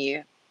impact on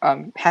me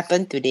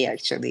happened today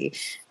actually.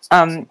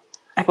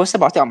 I posted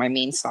about it on my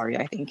main story,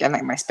 I think, and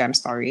like my spam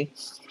story.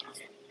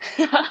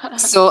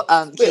 So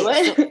Wait,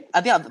 what? so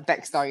a bit of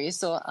backstory.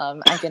 So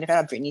I've been a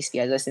fan of Britney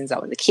Spears since I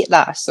was a kid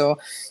lah. So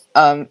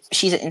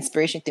she's an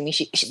inspiration to me.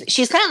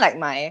 She's kind of like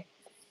my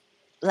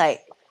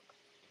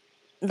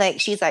like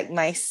she's like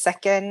my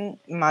second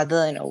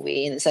mother in a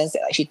way, in the sense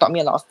that like she taught me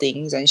a lot of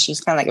things and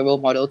she's kind of like a role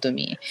model to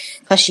me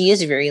because she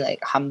is very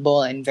like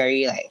humble and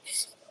very like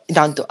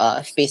down to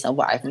earth based on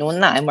what I've known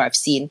lah and what I've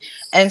seen.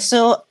 And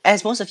so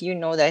as most of you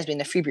know, there's been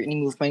the Free Britney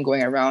movement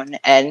going around,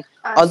 and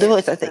although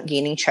it's started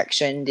gaining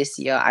traction this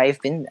year,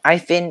 I've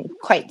been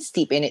quite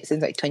steep in it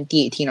since like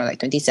 2018 or like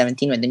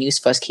 2017 when the news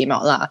first came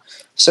out lah.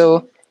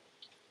 So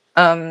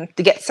to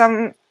get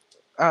some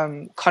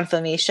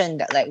confirmation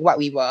that like what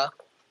we were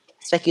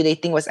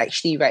speculating was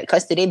actually right,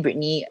 because today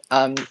Britney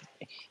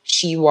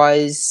she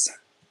was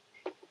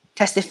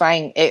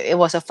testifying. It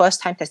was her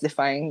first time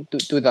testifying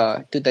to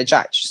the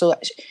judge.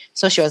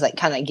 So she was like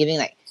kind of like giving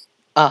like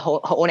her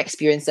own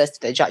experiences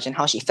to the judge and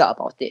how she felt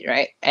about it,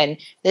 right? And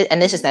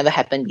this has never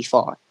happened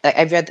before. Like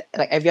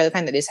every other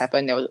time that this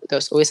happened, there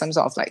was always some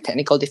sort of like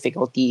technical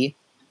difficulty,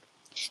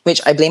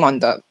 which I blame on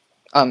the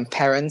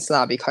parents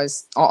lah,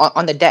 because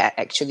on the dad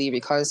actually,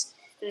 because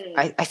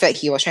I felt like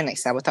he was trying to like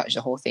sabotage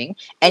the whole thing.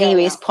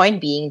 Anyways, point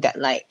being that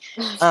like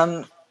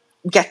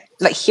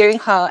hearing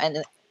her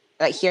and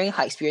like hearing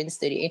her experience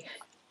today,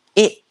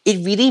 it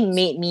really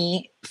made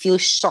me feel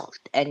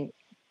shocked and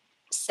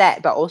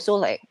sad, but also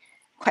like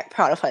quite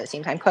proud of her at the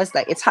same time, because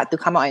like it's hard to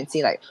come out and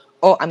say like,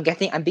 oh, I'm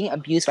being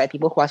abused by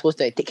people who are supposed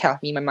to like, take care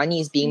of me. My money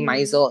is being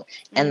misled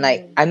and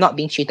like I'm not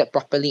being treated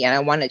properly and I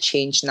want to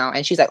change now.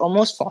 And she's like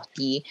almost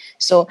 40.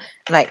 So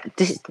like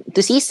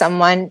to see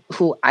someone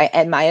who I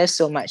admire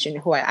so much and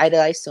who I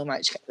idolize so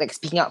much like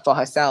speaking up for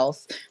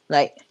herself,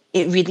 like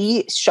it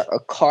really struck a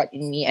chord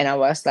in me. And I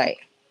was like,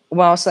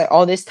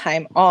 all this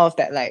time, all of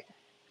that like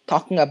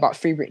talking about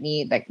Free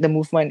Britney, like the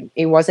movement,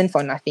 it wasn't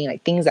for nothing.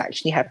 Like things are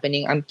actually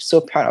happening. I'm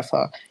so proud of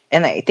her,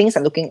 and like things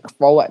are looking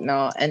forward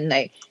now. And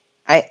like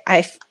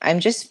I'm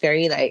just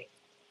very like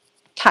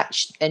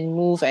touched and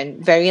moved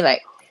and very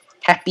like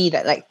happy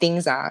that like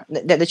things are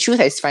that the truth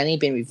has finally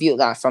been revealed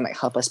lah from like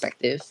her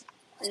perspective.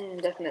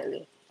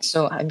 Definitely.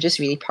 So I'm just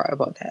really proud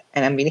about that,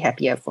 and I'm really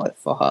happy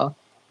for her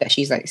that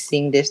she's like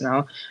seeing this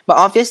now. But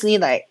obviously,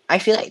 like I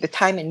feel like the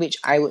time in which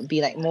I would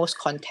be like most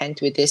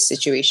content with this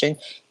situation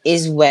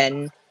is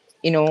when,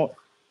 you know,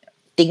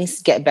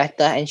 things get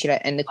better and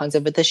and the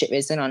conservatorship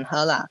isn't on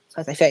her lah.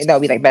 Because I feel like that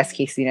would be like best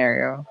case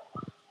scenario.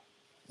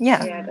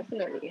 Yeah. Yeah,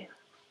 definitely.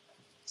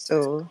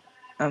 So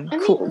I cool.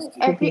 mean,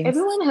 Cool beans.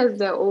 everyone has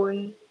their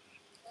own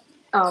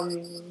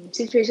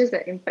situations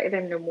that impact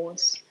them the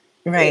most.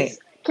 Right.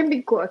 It can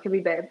be good or can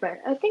be bad, but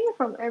I think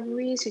from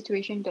every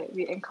situation that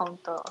we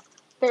encounter,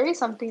 there is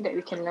something that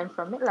we can learn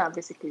from it lah,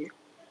 basically.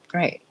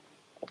 Right.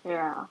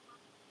 Yeah.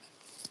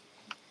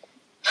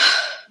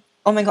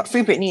 Oh my god,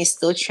 Free Britney is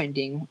still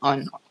trending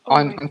on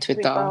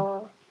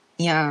Twitter.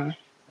 Yeah.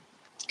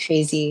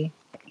 Crazy.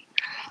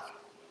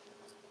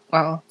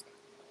 Wow.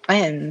 I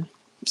am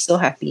so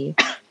happy.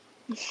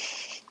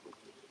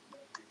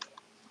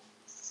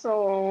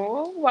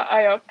 So, what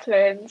are your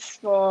plans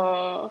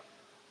for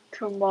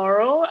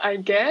tomorrow? I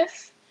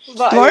guess.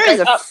 What Tomorrow are you is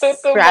guys a up to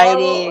tomorrow?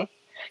 Friday. Yeah,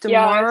 it's a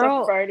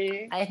Tomorrow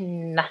Friday.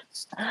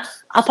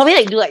 I'll probably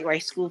like do like my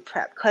school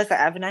prep because like,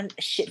 I haven't done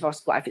shit for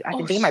school. I've been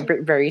taking my shit.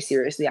 break very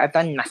seriously. I've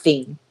done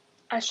nothing.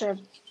 I should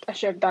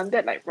have done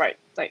that like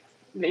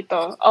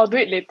later. I'll do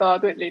it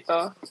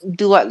later.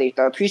 Do what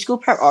later?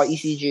 Preschool prep or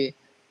ECG?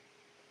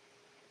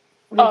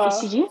 With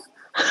ECG?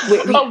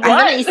 Wait, I haven't What?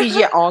 done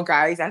ECG at all,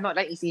 guys. I've not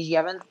done ECG. I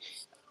haven't.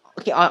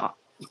 Okay,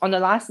 on the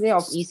last day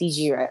of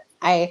ECG, right?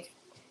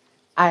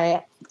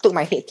 I took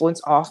my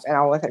headphones off and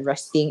I was like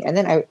resting, and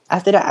then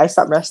after that I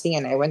stopped resting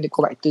and I went to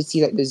go back to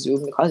see like the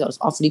Zoom because it was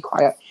awfully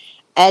quiet,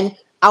 and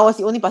I was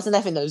the only person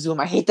left in the Zoom.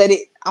 I hated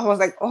it. I was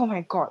like, oh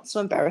my god,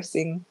 so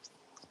embarrassing.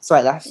 So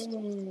I left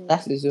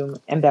the Zoom,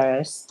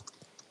 embarrassed.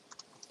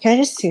 Can I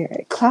just say,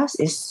 right, class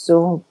is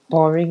so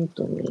boring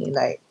to me.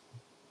 Like,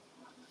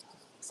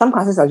 some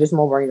classes are just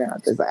more boring than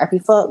others. Like, I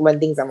prefer when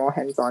things are more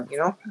hands-on, you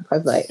know?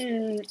 Because, like...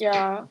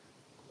 yeah.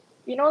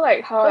 You know,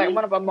 like, how, like,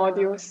 one of our Yeah.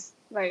 modules,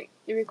 like,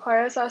 it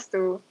requires us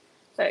to,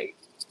 like,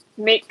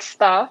 make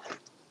stuff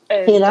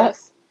and Playlab?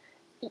 just...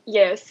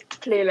 Yes,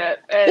 Playlab.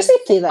 And Just say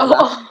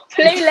Playlab.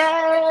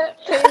 Playlab!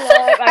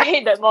 I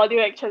hate that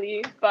module,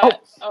 actually.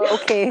 But,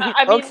 okay.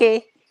 I mean,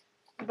 okay.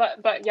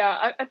 But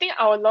yeah, I think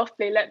I will love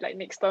Playlab, like,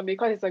 next term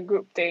because it's a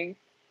group thing.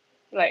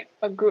 Like,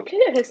 a group...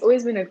 Playlab has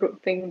always been a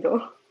group thing,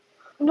 though.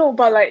 No,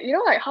 but, like, you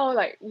know, like, how,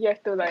 like, you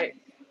have to, like,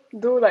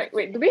 do, like...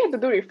 Wait, do we have to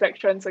do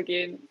reflections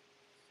again?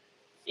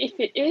 If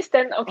it is,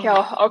 then okay,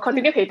 I'll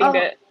continue hating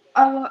that.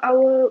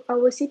 Our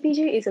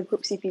CPJ is a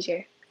group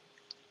CPJ.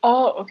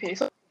 Oh, okay.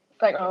 So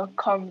like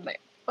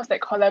what's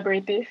that,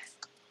 collaborative?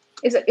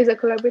 It's a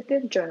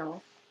collaborative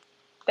journal.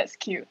 That's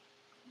cute.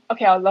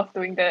 Okay, I'll love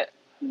doing that.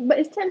 But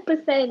it's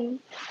 10%.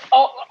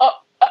 Oh.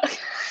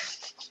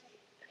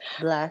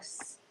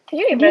 Bless. Can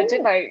you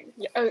imagine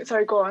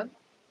sorry, go on.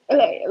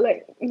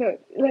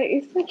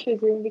 It's so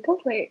triggering because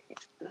like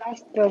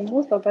last term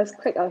most of us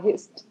crack our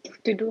heads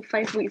to do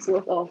 5 weeks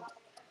worth of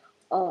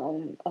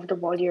the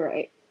module,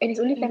 right? And it's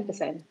only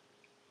 10%.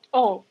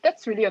 Oh,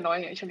 that's really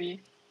annoying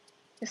actually.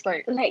 It's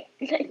like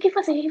give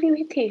us a heavy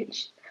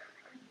weightage.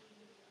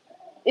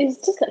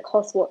 It's just like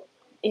coursework,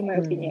 in my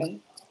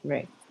opinion.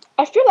 Right.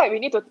 I feel like we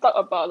need to talk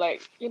about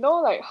like, you know,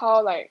 like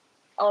how like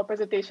our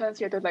presentations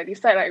you have to like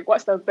decide like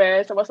what's the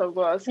best and what's the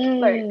worst.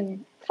 Like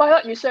find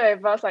out you share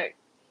with us like,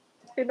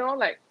 you know,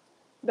 like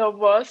the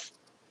worst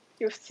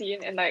you've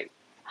seen and like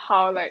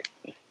how like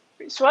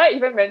should I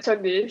even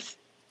mention this?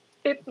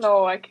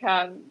 No, I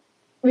can't.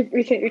 We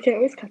can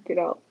always cut it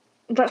out.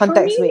 But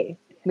Context, for me,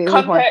 wait.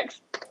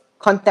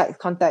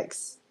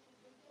 Context.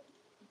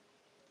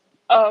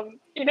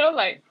 You know,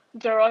 like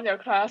Jerome, your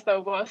class,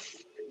 the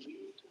worst.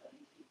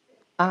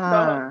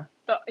 Yeah.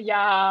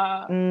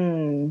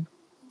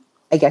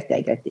 I get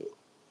it.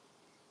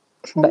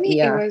 For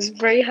me, it was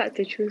very hard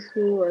to choose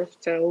who was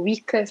the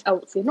weakest, I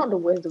would say. Not the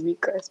worst, the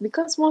weakest.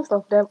 Because most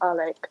of them are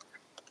like,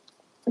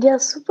 they're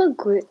super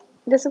good.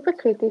 They're super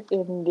creative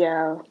in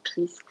their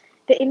piece.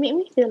 It made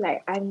me feel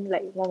like I'm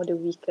like one of the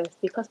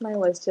weakest because mine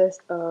was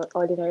just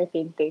ordinary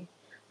painting.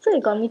 So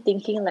it got me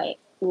thinking like,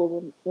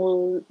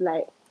 will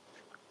like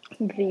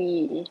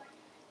the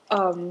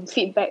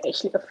feedback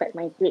actually affect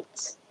my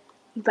grades?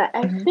 But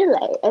I feel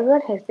like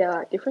everyone has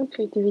their different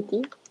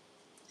creativity.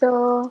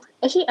 So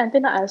actually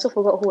until now I also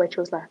forgot who I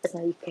chose as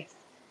my weakest.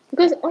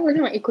 Because all of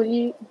them are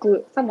equally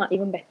good. Some are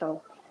even better.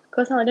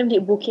 Because some of them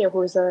did bouquet of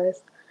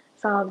roses.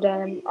 Some of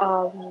them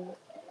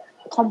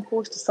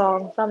composed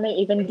songs. Some of them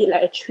even did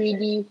like a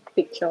 3D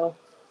picture.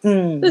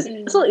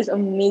 So it's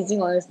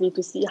amazing, honestly,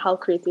 to see how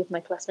creative my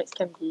classmates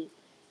can be.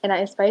 And I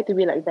aspire to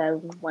be like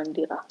them one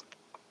day.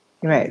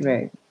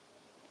 Right.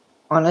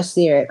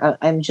 Honestly, right,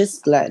 I'm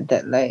just glad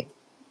that like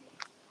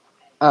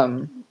as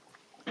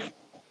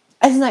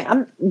in, like,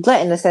 I'm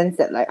glad in the sense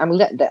that like I'm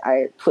glad that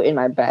I put in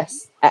my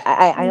best.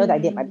 I know that I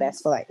did my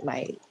best for like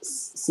my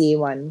CA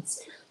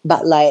ones,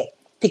 but like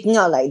picking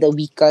out like the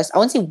weakest, I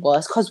won't say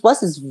worst because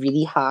worst is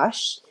really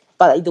harsh,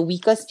 but like the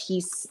weakest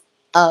piece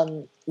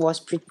was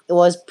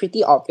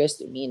pretty obvious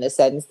to me in the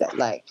sense that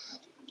like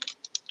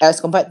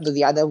as compared to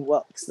the other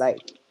works,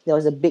 like there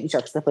was a big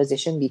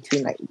juxtaposition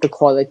between like the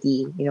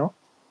quality, you know.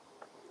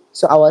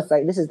 So I was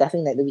like, this is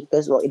definitely like the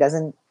weakest work. It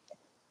doesn't,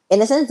 in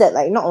the sense that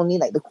like not only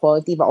like the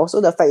quality, but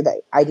also the fact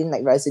that I didn't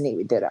like resonate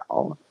with it at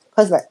all.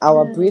 Because like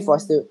our brief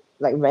was to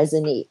like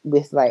resonate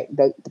with like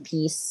the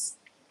piece,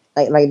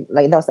 like that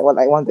was like what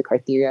like one of the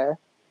criteria.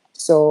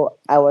 So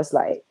I was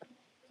like,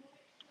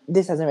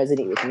 this doesn't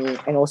resonate with me,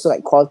 and also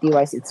like quality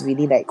wise, it's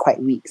really like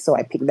quite weak. So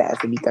I picked that as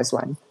the weakest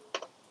one.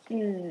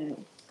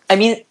 I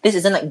mean, this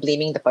isn't like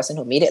blaming the person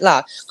who made it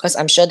lah, because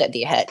I'm sure that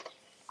they had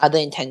other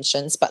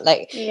intentions, but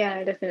like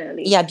Yeah,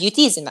 definitely. yeah,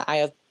 beauty is in the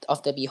eye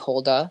of the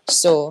beholder.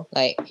 So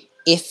like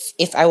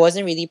if I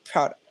wasn't really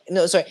proud,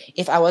 no sorry,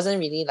 if I wasn't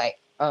really like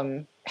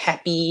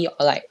happy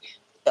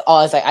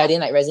or if like I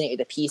didn't like resonate with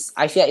the piece,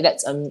 I feel like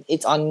that's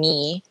it's on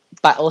me,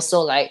 but also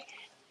like,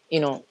 you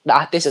know, the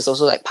artist is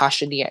also like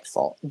partially at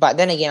fault. But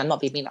then again, I'm not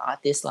blaming the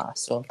artist lah.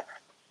 So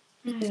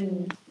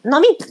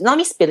not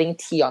me spilling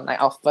tea on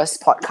like our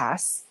first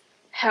podcast.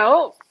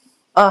 Help.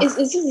 It's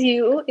just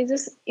you.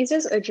 It's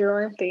just a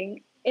Jerome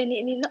thing, and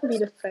it need not be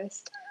the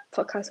first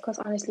podcast because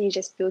honestly, you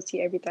just spill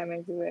tea every time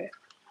everywhere.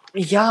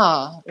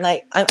 Yeah,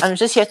 like I'm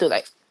just here to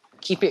like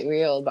keep it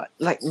real, but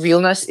like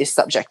realness is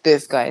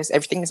subjective, guys.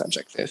 Everything is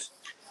subjective,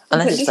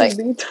 unless This it's like is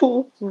being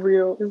too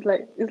real.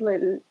 It's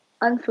like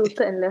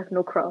unfiltered and left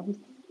no crumbs.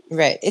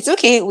 right. It's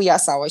okay. We are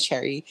sour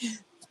cherry.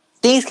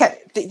 Things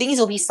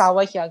will be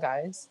sour here,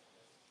 guys.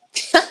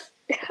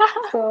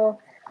 So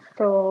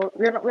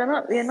we're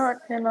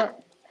not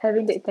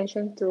having the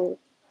intention to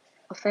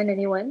offend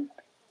anyone,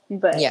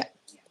 but Yeah,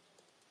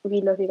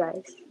 we love you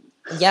guys.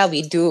 yeah,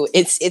 we do.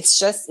 It's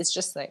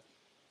just like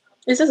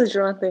It's just a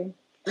Jerome thing.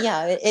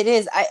 yeah, it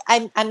is.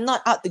 I'm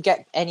not out to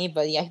get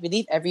anybody. I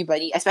believe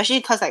everybody, especially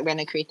because like we're in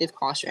a creative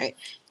course, right?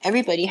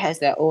 Everybody has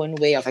their own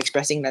way of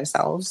expressing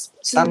themselves.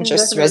 Some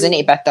just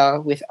Definitely. resonate better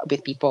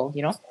with people,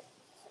 you know.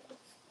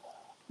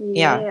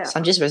 Yeah, Yeah.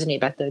 some just resonate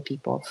better with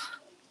people.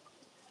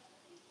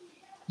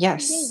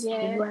 Yes.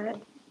 Yeah.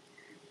 What?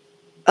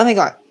 Oh my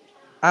god.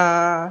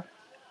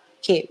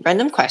 Okay,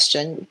 random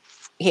question.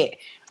 Okay,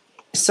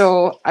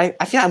 so I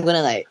feel I'm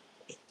gonna like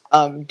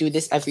do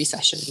this every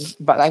session,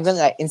 but I'm gonna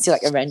like insert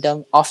like a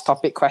random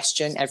off-topic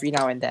question every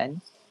now and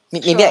then.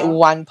 Maybe like Sure.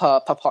 one per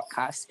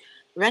podcast.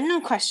 Random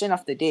question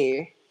of the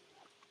day.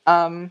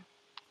 Who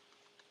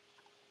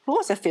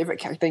was your favorite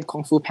character in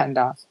Kung Fu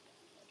Panda?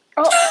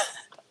 Oh,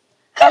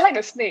 I like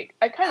the snake.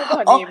 I can't remember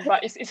her Oh. name,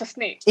 but it's a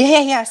snake.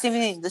 Yeah. Same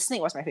thing. The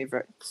snake was my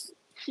favorite.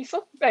 She's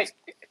so like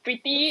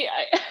pretty.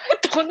 I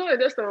don't know if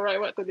that's the right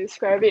word to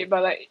describe it,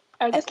 but like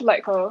I just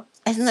like her.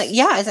 And like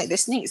yeah, it's like the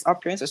snake's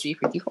appearance was really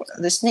pretty cool.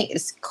 The snake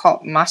is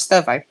called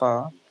Master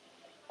Viper.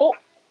 Oh.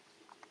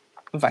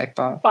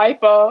 Viper.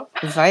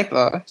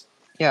 Viper.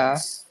 Yeah.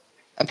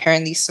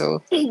 Apparently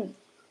so.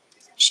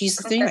 She's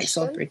doing like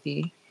so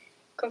pretty.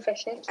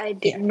 Confession: I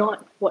did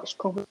not watch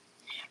Kung Fu.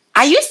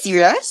 Are you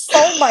serious?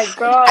 Oh my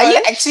god. Are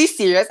you actually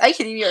serious? Are you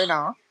kidding me right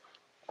now?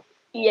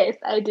 Yes,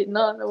 I did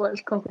not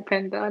watch Kung Fu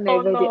Panda.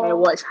 Neither no. did I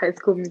watch High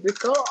School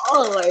Musical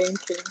or Lion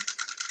King.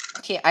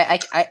 Okay,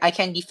 I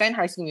can defend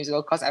High School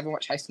Musical because I haven't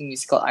watched High School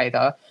Musical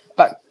either.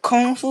 But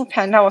Kung Fu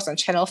Panda was on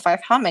Channel 5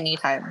 how many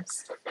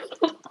times?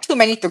 Too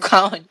many to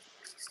count.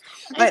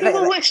 I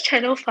never watched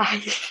Channel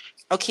 5.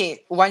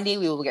 Okay, one day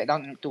we will get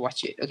down to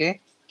watch it, okay?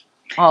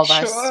 All of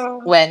us. Sure.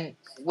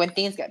 When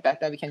things get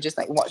better, we can just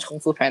like watch Kung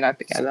Fu Panda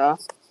together.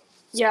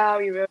 Yeah,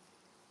 we will.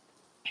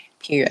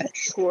 Period.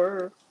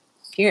 Sure.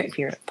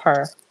 Period.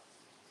 Per.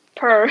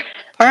 Per.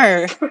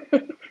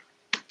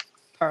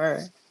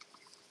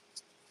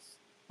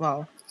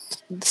 Wow.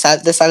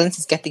 The silence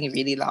is getting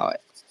really loud.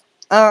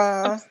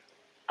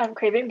 I'm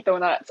craving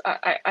donuts.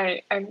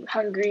 I'm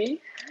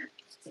hungry.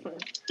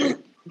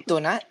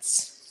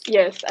 Donuts.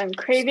 Yes, I'm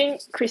craving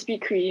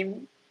Krispy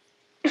Kreme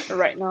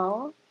right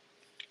now.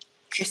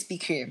 Krispy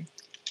Kreme.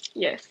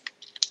 Yes.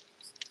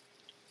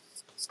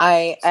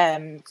 I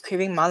am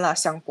craving mala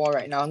xiangbo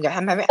right now. I'm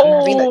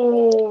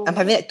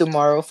having it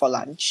tomorrow for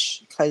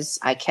lunch because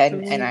I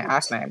can, and I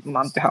asked my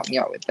mom to help me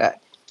out with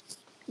that.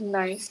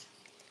 Nice.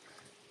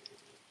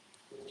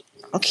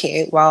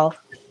 Okay, well,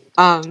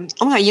 oh my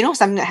god, you know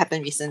something that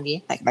happened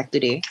recently, like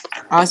today?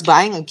 I was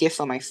buying a gift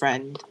for my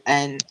friend,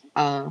 and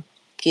okay,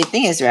 the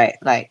thing is, right,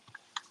 like,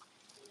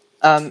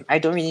 I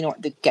don't really know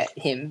what to get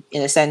him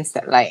in the sense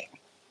that like,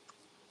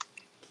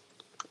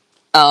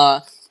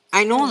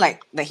 I know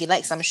like that he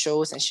likes some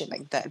shows and shit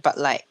like that, but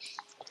like,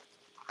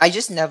 I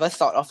just never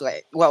thought of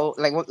like, what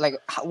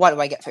do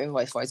I get for him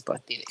for his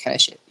birthday, that kind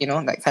of shit, you know,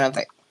 like kind of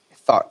like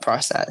thought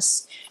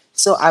process.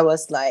 So I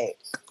was like,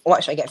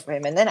 what should I get for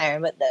him? And then I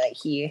remembered that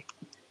like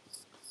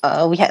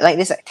we had like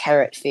this like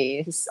tarot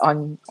phase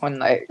on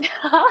like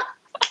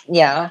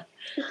yeah,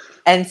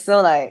 and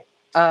so like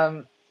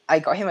I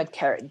got him a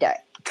tarot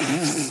deck.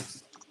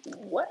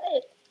 What?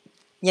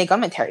 Yeah, I got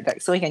him a tarot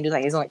deck so he can do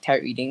like his own like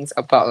tarot readings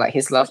about like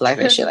his love life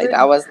and shit like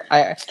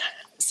that.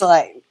 So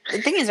like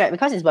the thing is, right,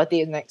 because his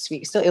birthday is next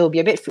week, so it will be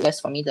a bit fruitless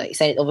for me to like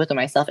send it over to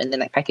myself and then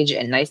like package it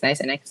and nice and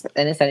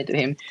then send it to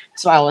him.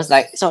 So I was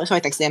like, so I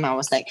texted him. I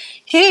was like,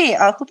 hey,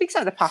 who picks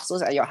up the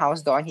parcels at your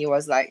house door? And he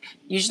was like,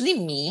 usually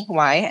me.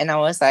 Why? And I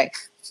was like,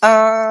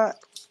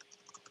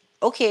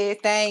 okay,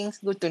 thanks,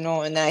 good to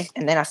know. And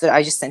then after that,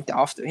 I just sent it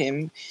off to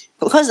him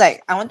because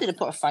like I wanted to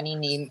put a funny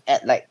name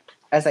at like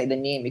as like the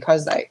name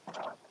because like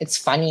it's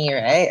funny,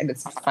 right? And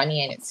it's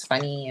funny and it's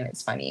funny and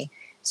it's funny.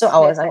 So I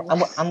was like,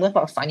 I'm going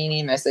for a funny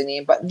name as the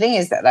name. But the thing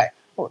is that like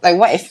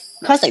what if,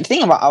 because like the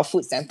thing about our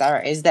food center,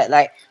 right, is that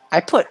like I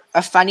put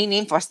a funny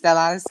name for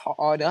Stella's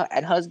order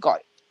and hers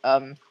got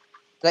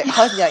like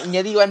hers like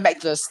nearly went back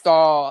to the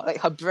store, like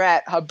her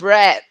bread. And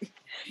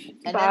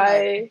then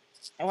Bye.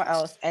 and what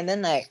else? And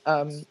then like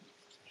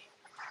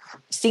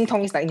Sing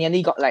Tong's like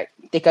nearly got like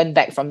taken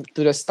back from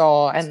to the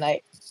store, and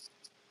like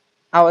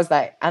I was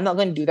like, I'm not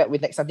gonna do that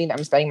with like something that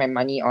I'm spending my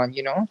money on,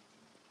 you know?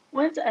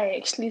 Once I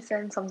actually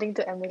sent something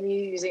to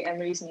Emily using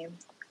Emily's name.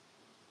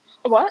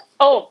 What?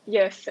 Oh,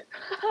 yes.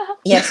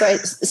 Yeah,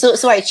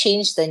 so I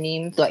changed the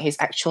name to like his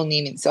actual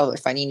name instead of a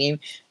funny name,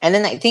 and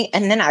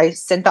then I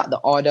sent out the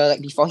order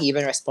like before he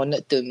even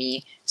responded to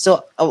me.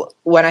 So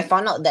when I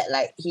found out that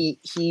like he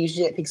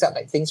usually picks up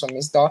like things from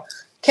his door,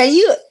 can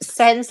you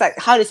sense like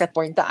how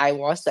disappointed I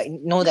was? Like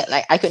know that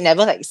like I could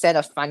never like send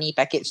a funny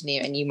package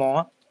name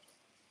anymore.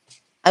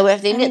 I would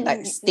have named it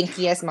like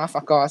Stinky Ass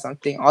Motherfucker or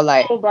something, or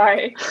like Oh,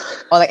 bye.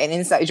 an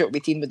inside joke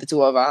between the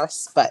two of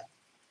us. But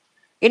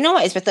you know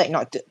what? It's better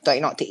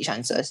like not take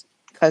chances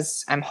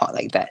because I'm hot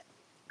like that.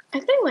 I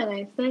think when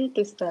I sent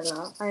to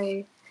Stella,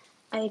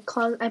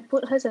 I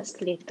put hers as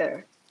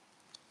Slater.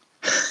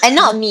 And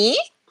not me.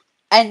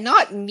 And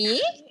not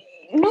me.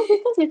 No,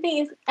 because the thing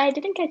is, I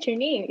didn't catch your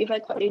name. If I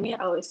caught your name,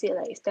 I would say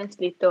like Stan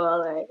Slater or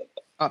like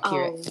Oh,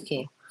 period. Um,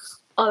 Okay.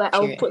 or like I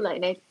would Period. put like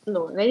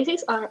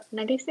 96 or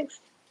 96.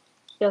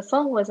 Your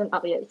song wasn't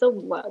up yet, so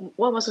what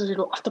am I supposed to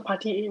do? After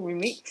party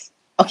remix?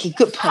 Okay,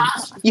 good point.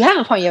 You have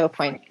a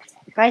point.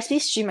 Guys,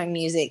 please stream my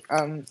music.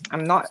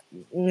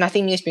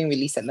 Nothing new is being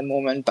released at the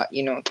moment, but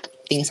you know,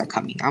 things are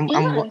coming. I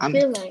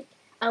feel like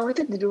I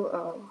wanted to do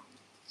a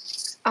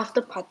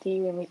after party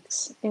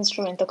remix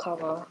instrumental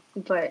cover,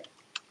 but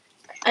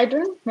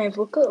my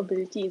vocal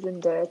ability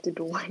isn't there to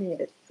do one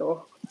yet,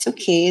 so It's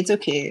okay.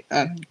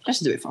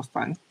 Just do it for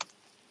fun.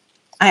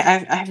 I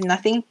have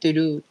nothing to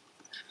do.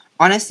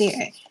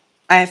 Honestly,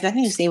 I have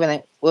nothing to say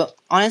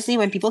honestly,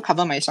 when people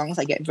cover my songs,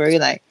 I get very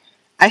like,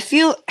 I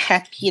feel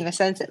happy in the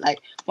sense that like,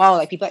 wow,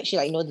 like people actually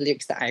like know the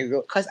lyrics that I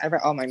wrote, because I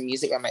write all my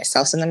music by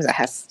myself. Sometimes I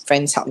have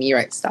friends help me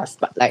write stuff,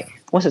 but like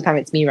most of the time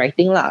it's me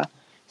writing lah.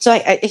 So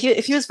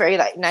it feels very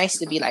like nice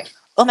to be like,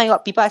 oh my god,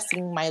 people are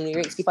singing my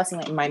lyrics, people are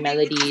singing like my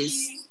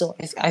melodies. So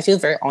I feel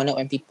very honored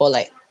when people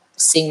like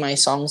sing my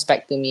songs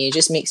back to me. It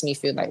just makes me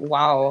feel like,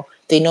 wow,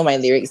 they know my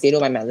lyrics, they know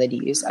my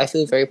melodies. I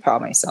feel very proud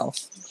of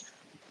myself.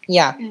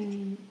 Yeah.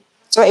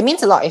 So it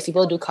means a lot if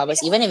people do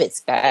covers, even if it's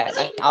bad.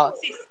 Like at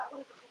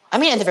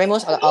the very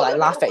most, I'll like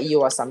laugh at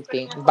you or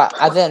something. But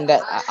other than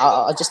that,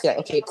 I'll just be like,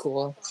 okay,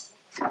 cool.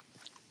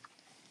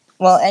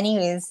 Well,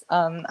 anyways,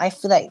 I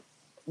feel like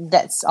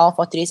that's all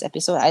for today's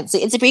episode. I'd say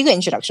it's a pretty good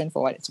introduction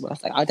for what it's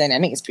worth. Like our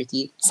dynamic is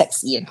pretty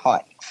sexy and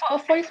hot. for a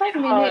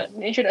 45-minute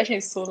introduction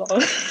is so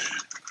long.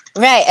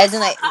 Right, as in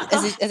like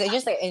as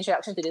just like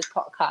introduction to this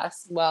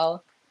podcast.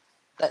 Well,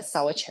 that's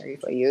sour cherry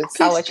for you.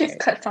 Sour cherry. Please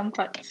cut some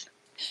parts.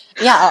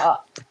 Yeah,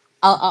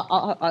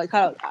 I'll cut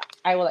out.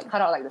 I will like cut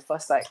out like the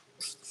first like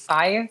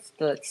 5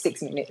 to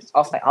 6 minutes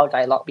of like our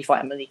dialogue before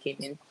Emily came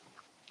in.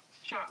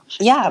 Sure.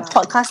 Yeah,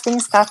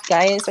 podcasting stuff,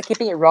 guys. We're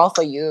keeping it raw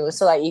for you,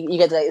 so like you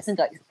get to like listen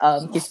to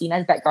like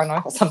Christina's background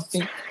noise or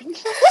something.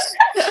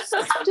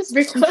 I'm just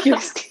very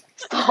confused.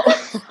 Stop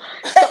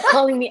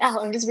calling me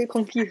out. I'm just very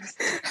confused.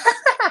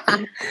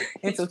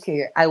 It's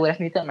okay. I would have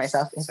muted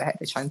myself if I had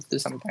the chance to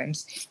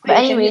sometimes. Wait, But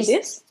can you anyways, mute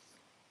this?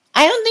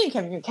 I don't think you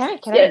can mute. Can I?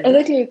 Yeah,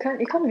 Mute? exactly.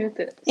 You can't mute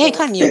it. Yeah, you so-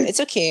 can't mute. It's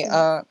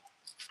okay.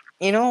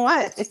 You know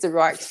what? It's a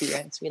raw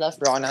experience. We love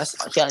rawness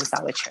here on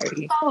Sour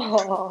Cherry.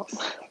 Oh.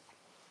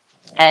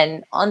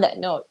 And on that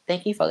note,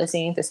 thank you for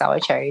listening to Sour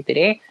Cherry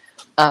today.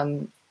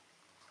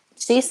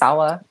 Stay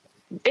sour.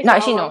 No,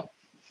 actually no.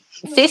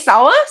 Stay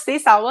sour. Stay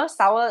sour.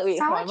 Sour. Wait,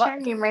 Sour hold on, what?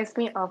 cherry reminds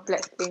me of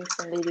Blackpink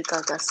and Lady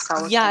Gaga's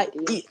sour Yeah,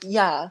 candy.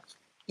 yeah.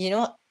 You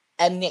know,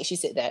 Emily actually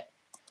said that.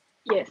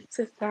 Yes,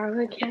 it's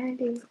sour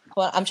candy.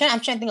 Well, I'm trying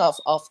to think of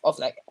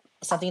like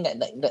something that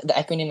like the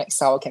acronym like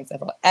sour can stand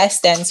for. S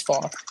stands for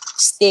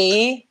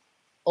stay.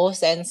 O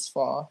stands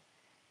for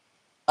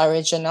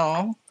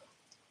original.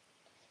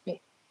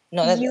 Wait,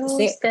 no, that's U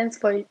stay. stands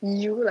for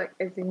you, like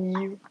as in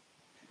you.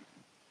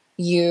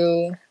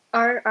 You.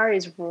 R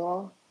is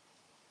raw.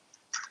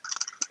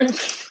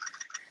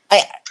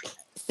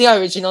 Stay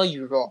original.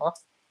 You raw.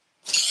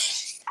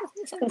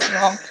 Something's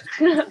wrong.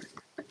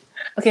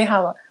 Okay,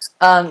 how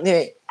about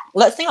wait.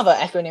 Let's think of an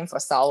acronym for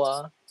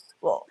sour.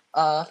 Well,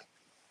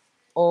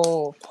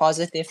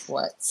 positive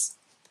words.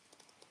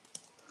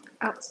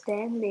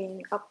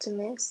 Outstanding,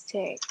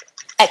 optimistic.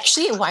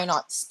 Actually, why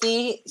not?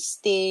 Stay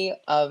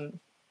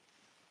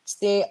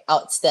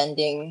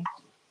outstanding.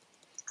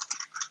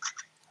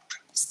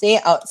 Stay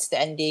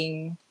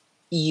outstanding.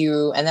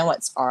 You, and then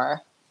what's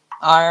R?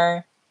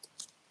 R.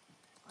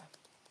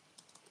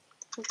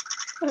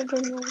 I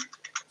don't know.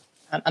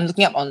 I'm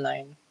looking up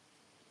online.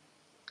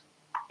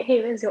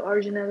 Hey, where's your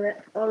original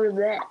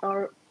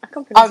or I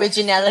can't pronounce it.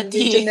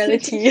 Originality.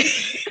 Originality.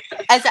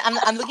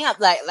 I'm looking up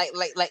like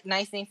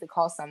nice names to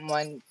call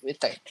someone with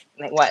like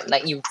what,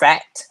 like you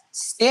rat,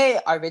 stay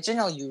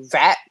original, you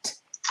rat.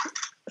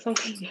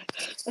 Something.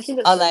 Actually,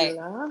 that's Or for like, you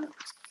lah.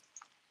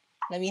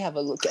 let me have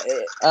a look at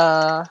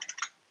it.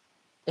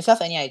 If you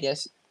have any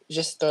ideas,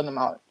 just throw them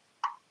out.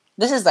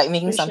 This is like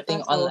making We should something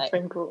ask on our like.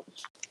 friend group.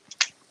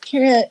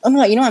 Here, oh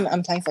my god, you know I'm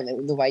applying for the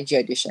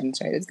YG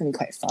auditions, right? It's gonna be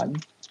quite fun.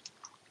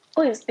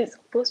 Oh, it's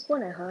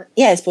postponed, I heard.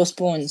 Yeah, it's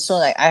postponed. So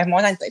like I have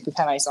more time to like,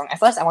 prepare my song. At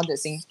first I wanted to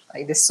sing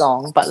like this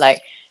song, but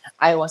like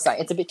I was like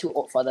it's a bit too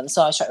old for them.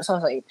 So I was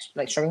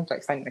like struggling to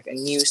like find like a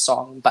new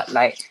song. But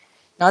like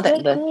now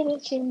that the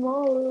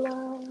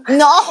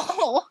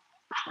no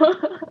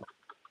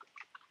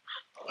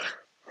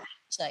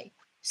it's like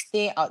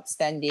stay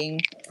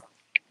outstanding.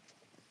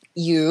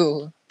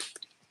 You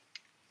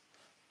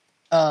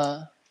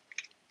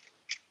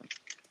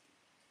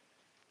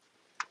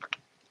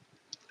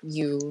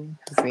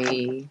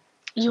UV.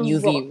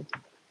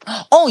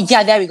 Oh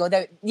yeah, there we go.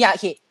 Yeah,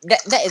 okay.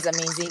 That is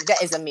amazing.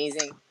 That is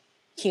amazing.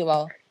 Okay,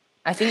 well,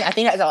 I think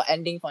that's our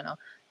ending for now.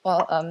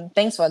 Well,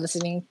 thanks for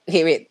listening.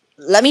 Okay, wait.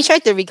 Let me try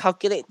to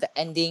recalculate the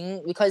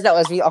ending because that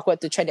was really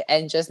awkward to try to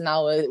end just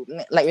now,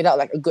 like without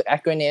like a good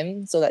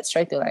acronym. So let's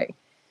try to like,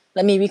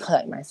 let me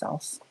recollect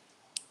myself.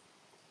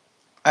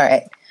 All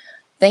right.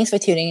 Thanks for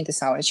tuning into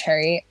Sour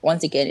Cherry.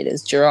 Once again, it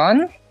is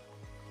Jerron.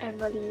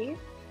 Emily.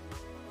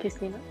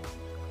 Christina.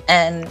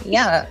 And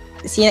yeah,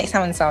 see you next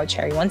time on Sour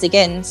Cherry. Once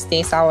again,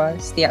 stay sour,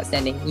 stay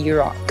outstanding. You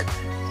rock.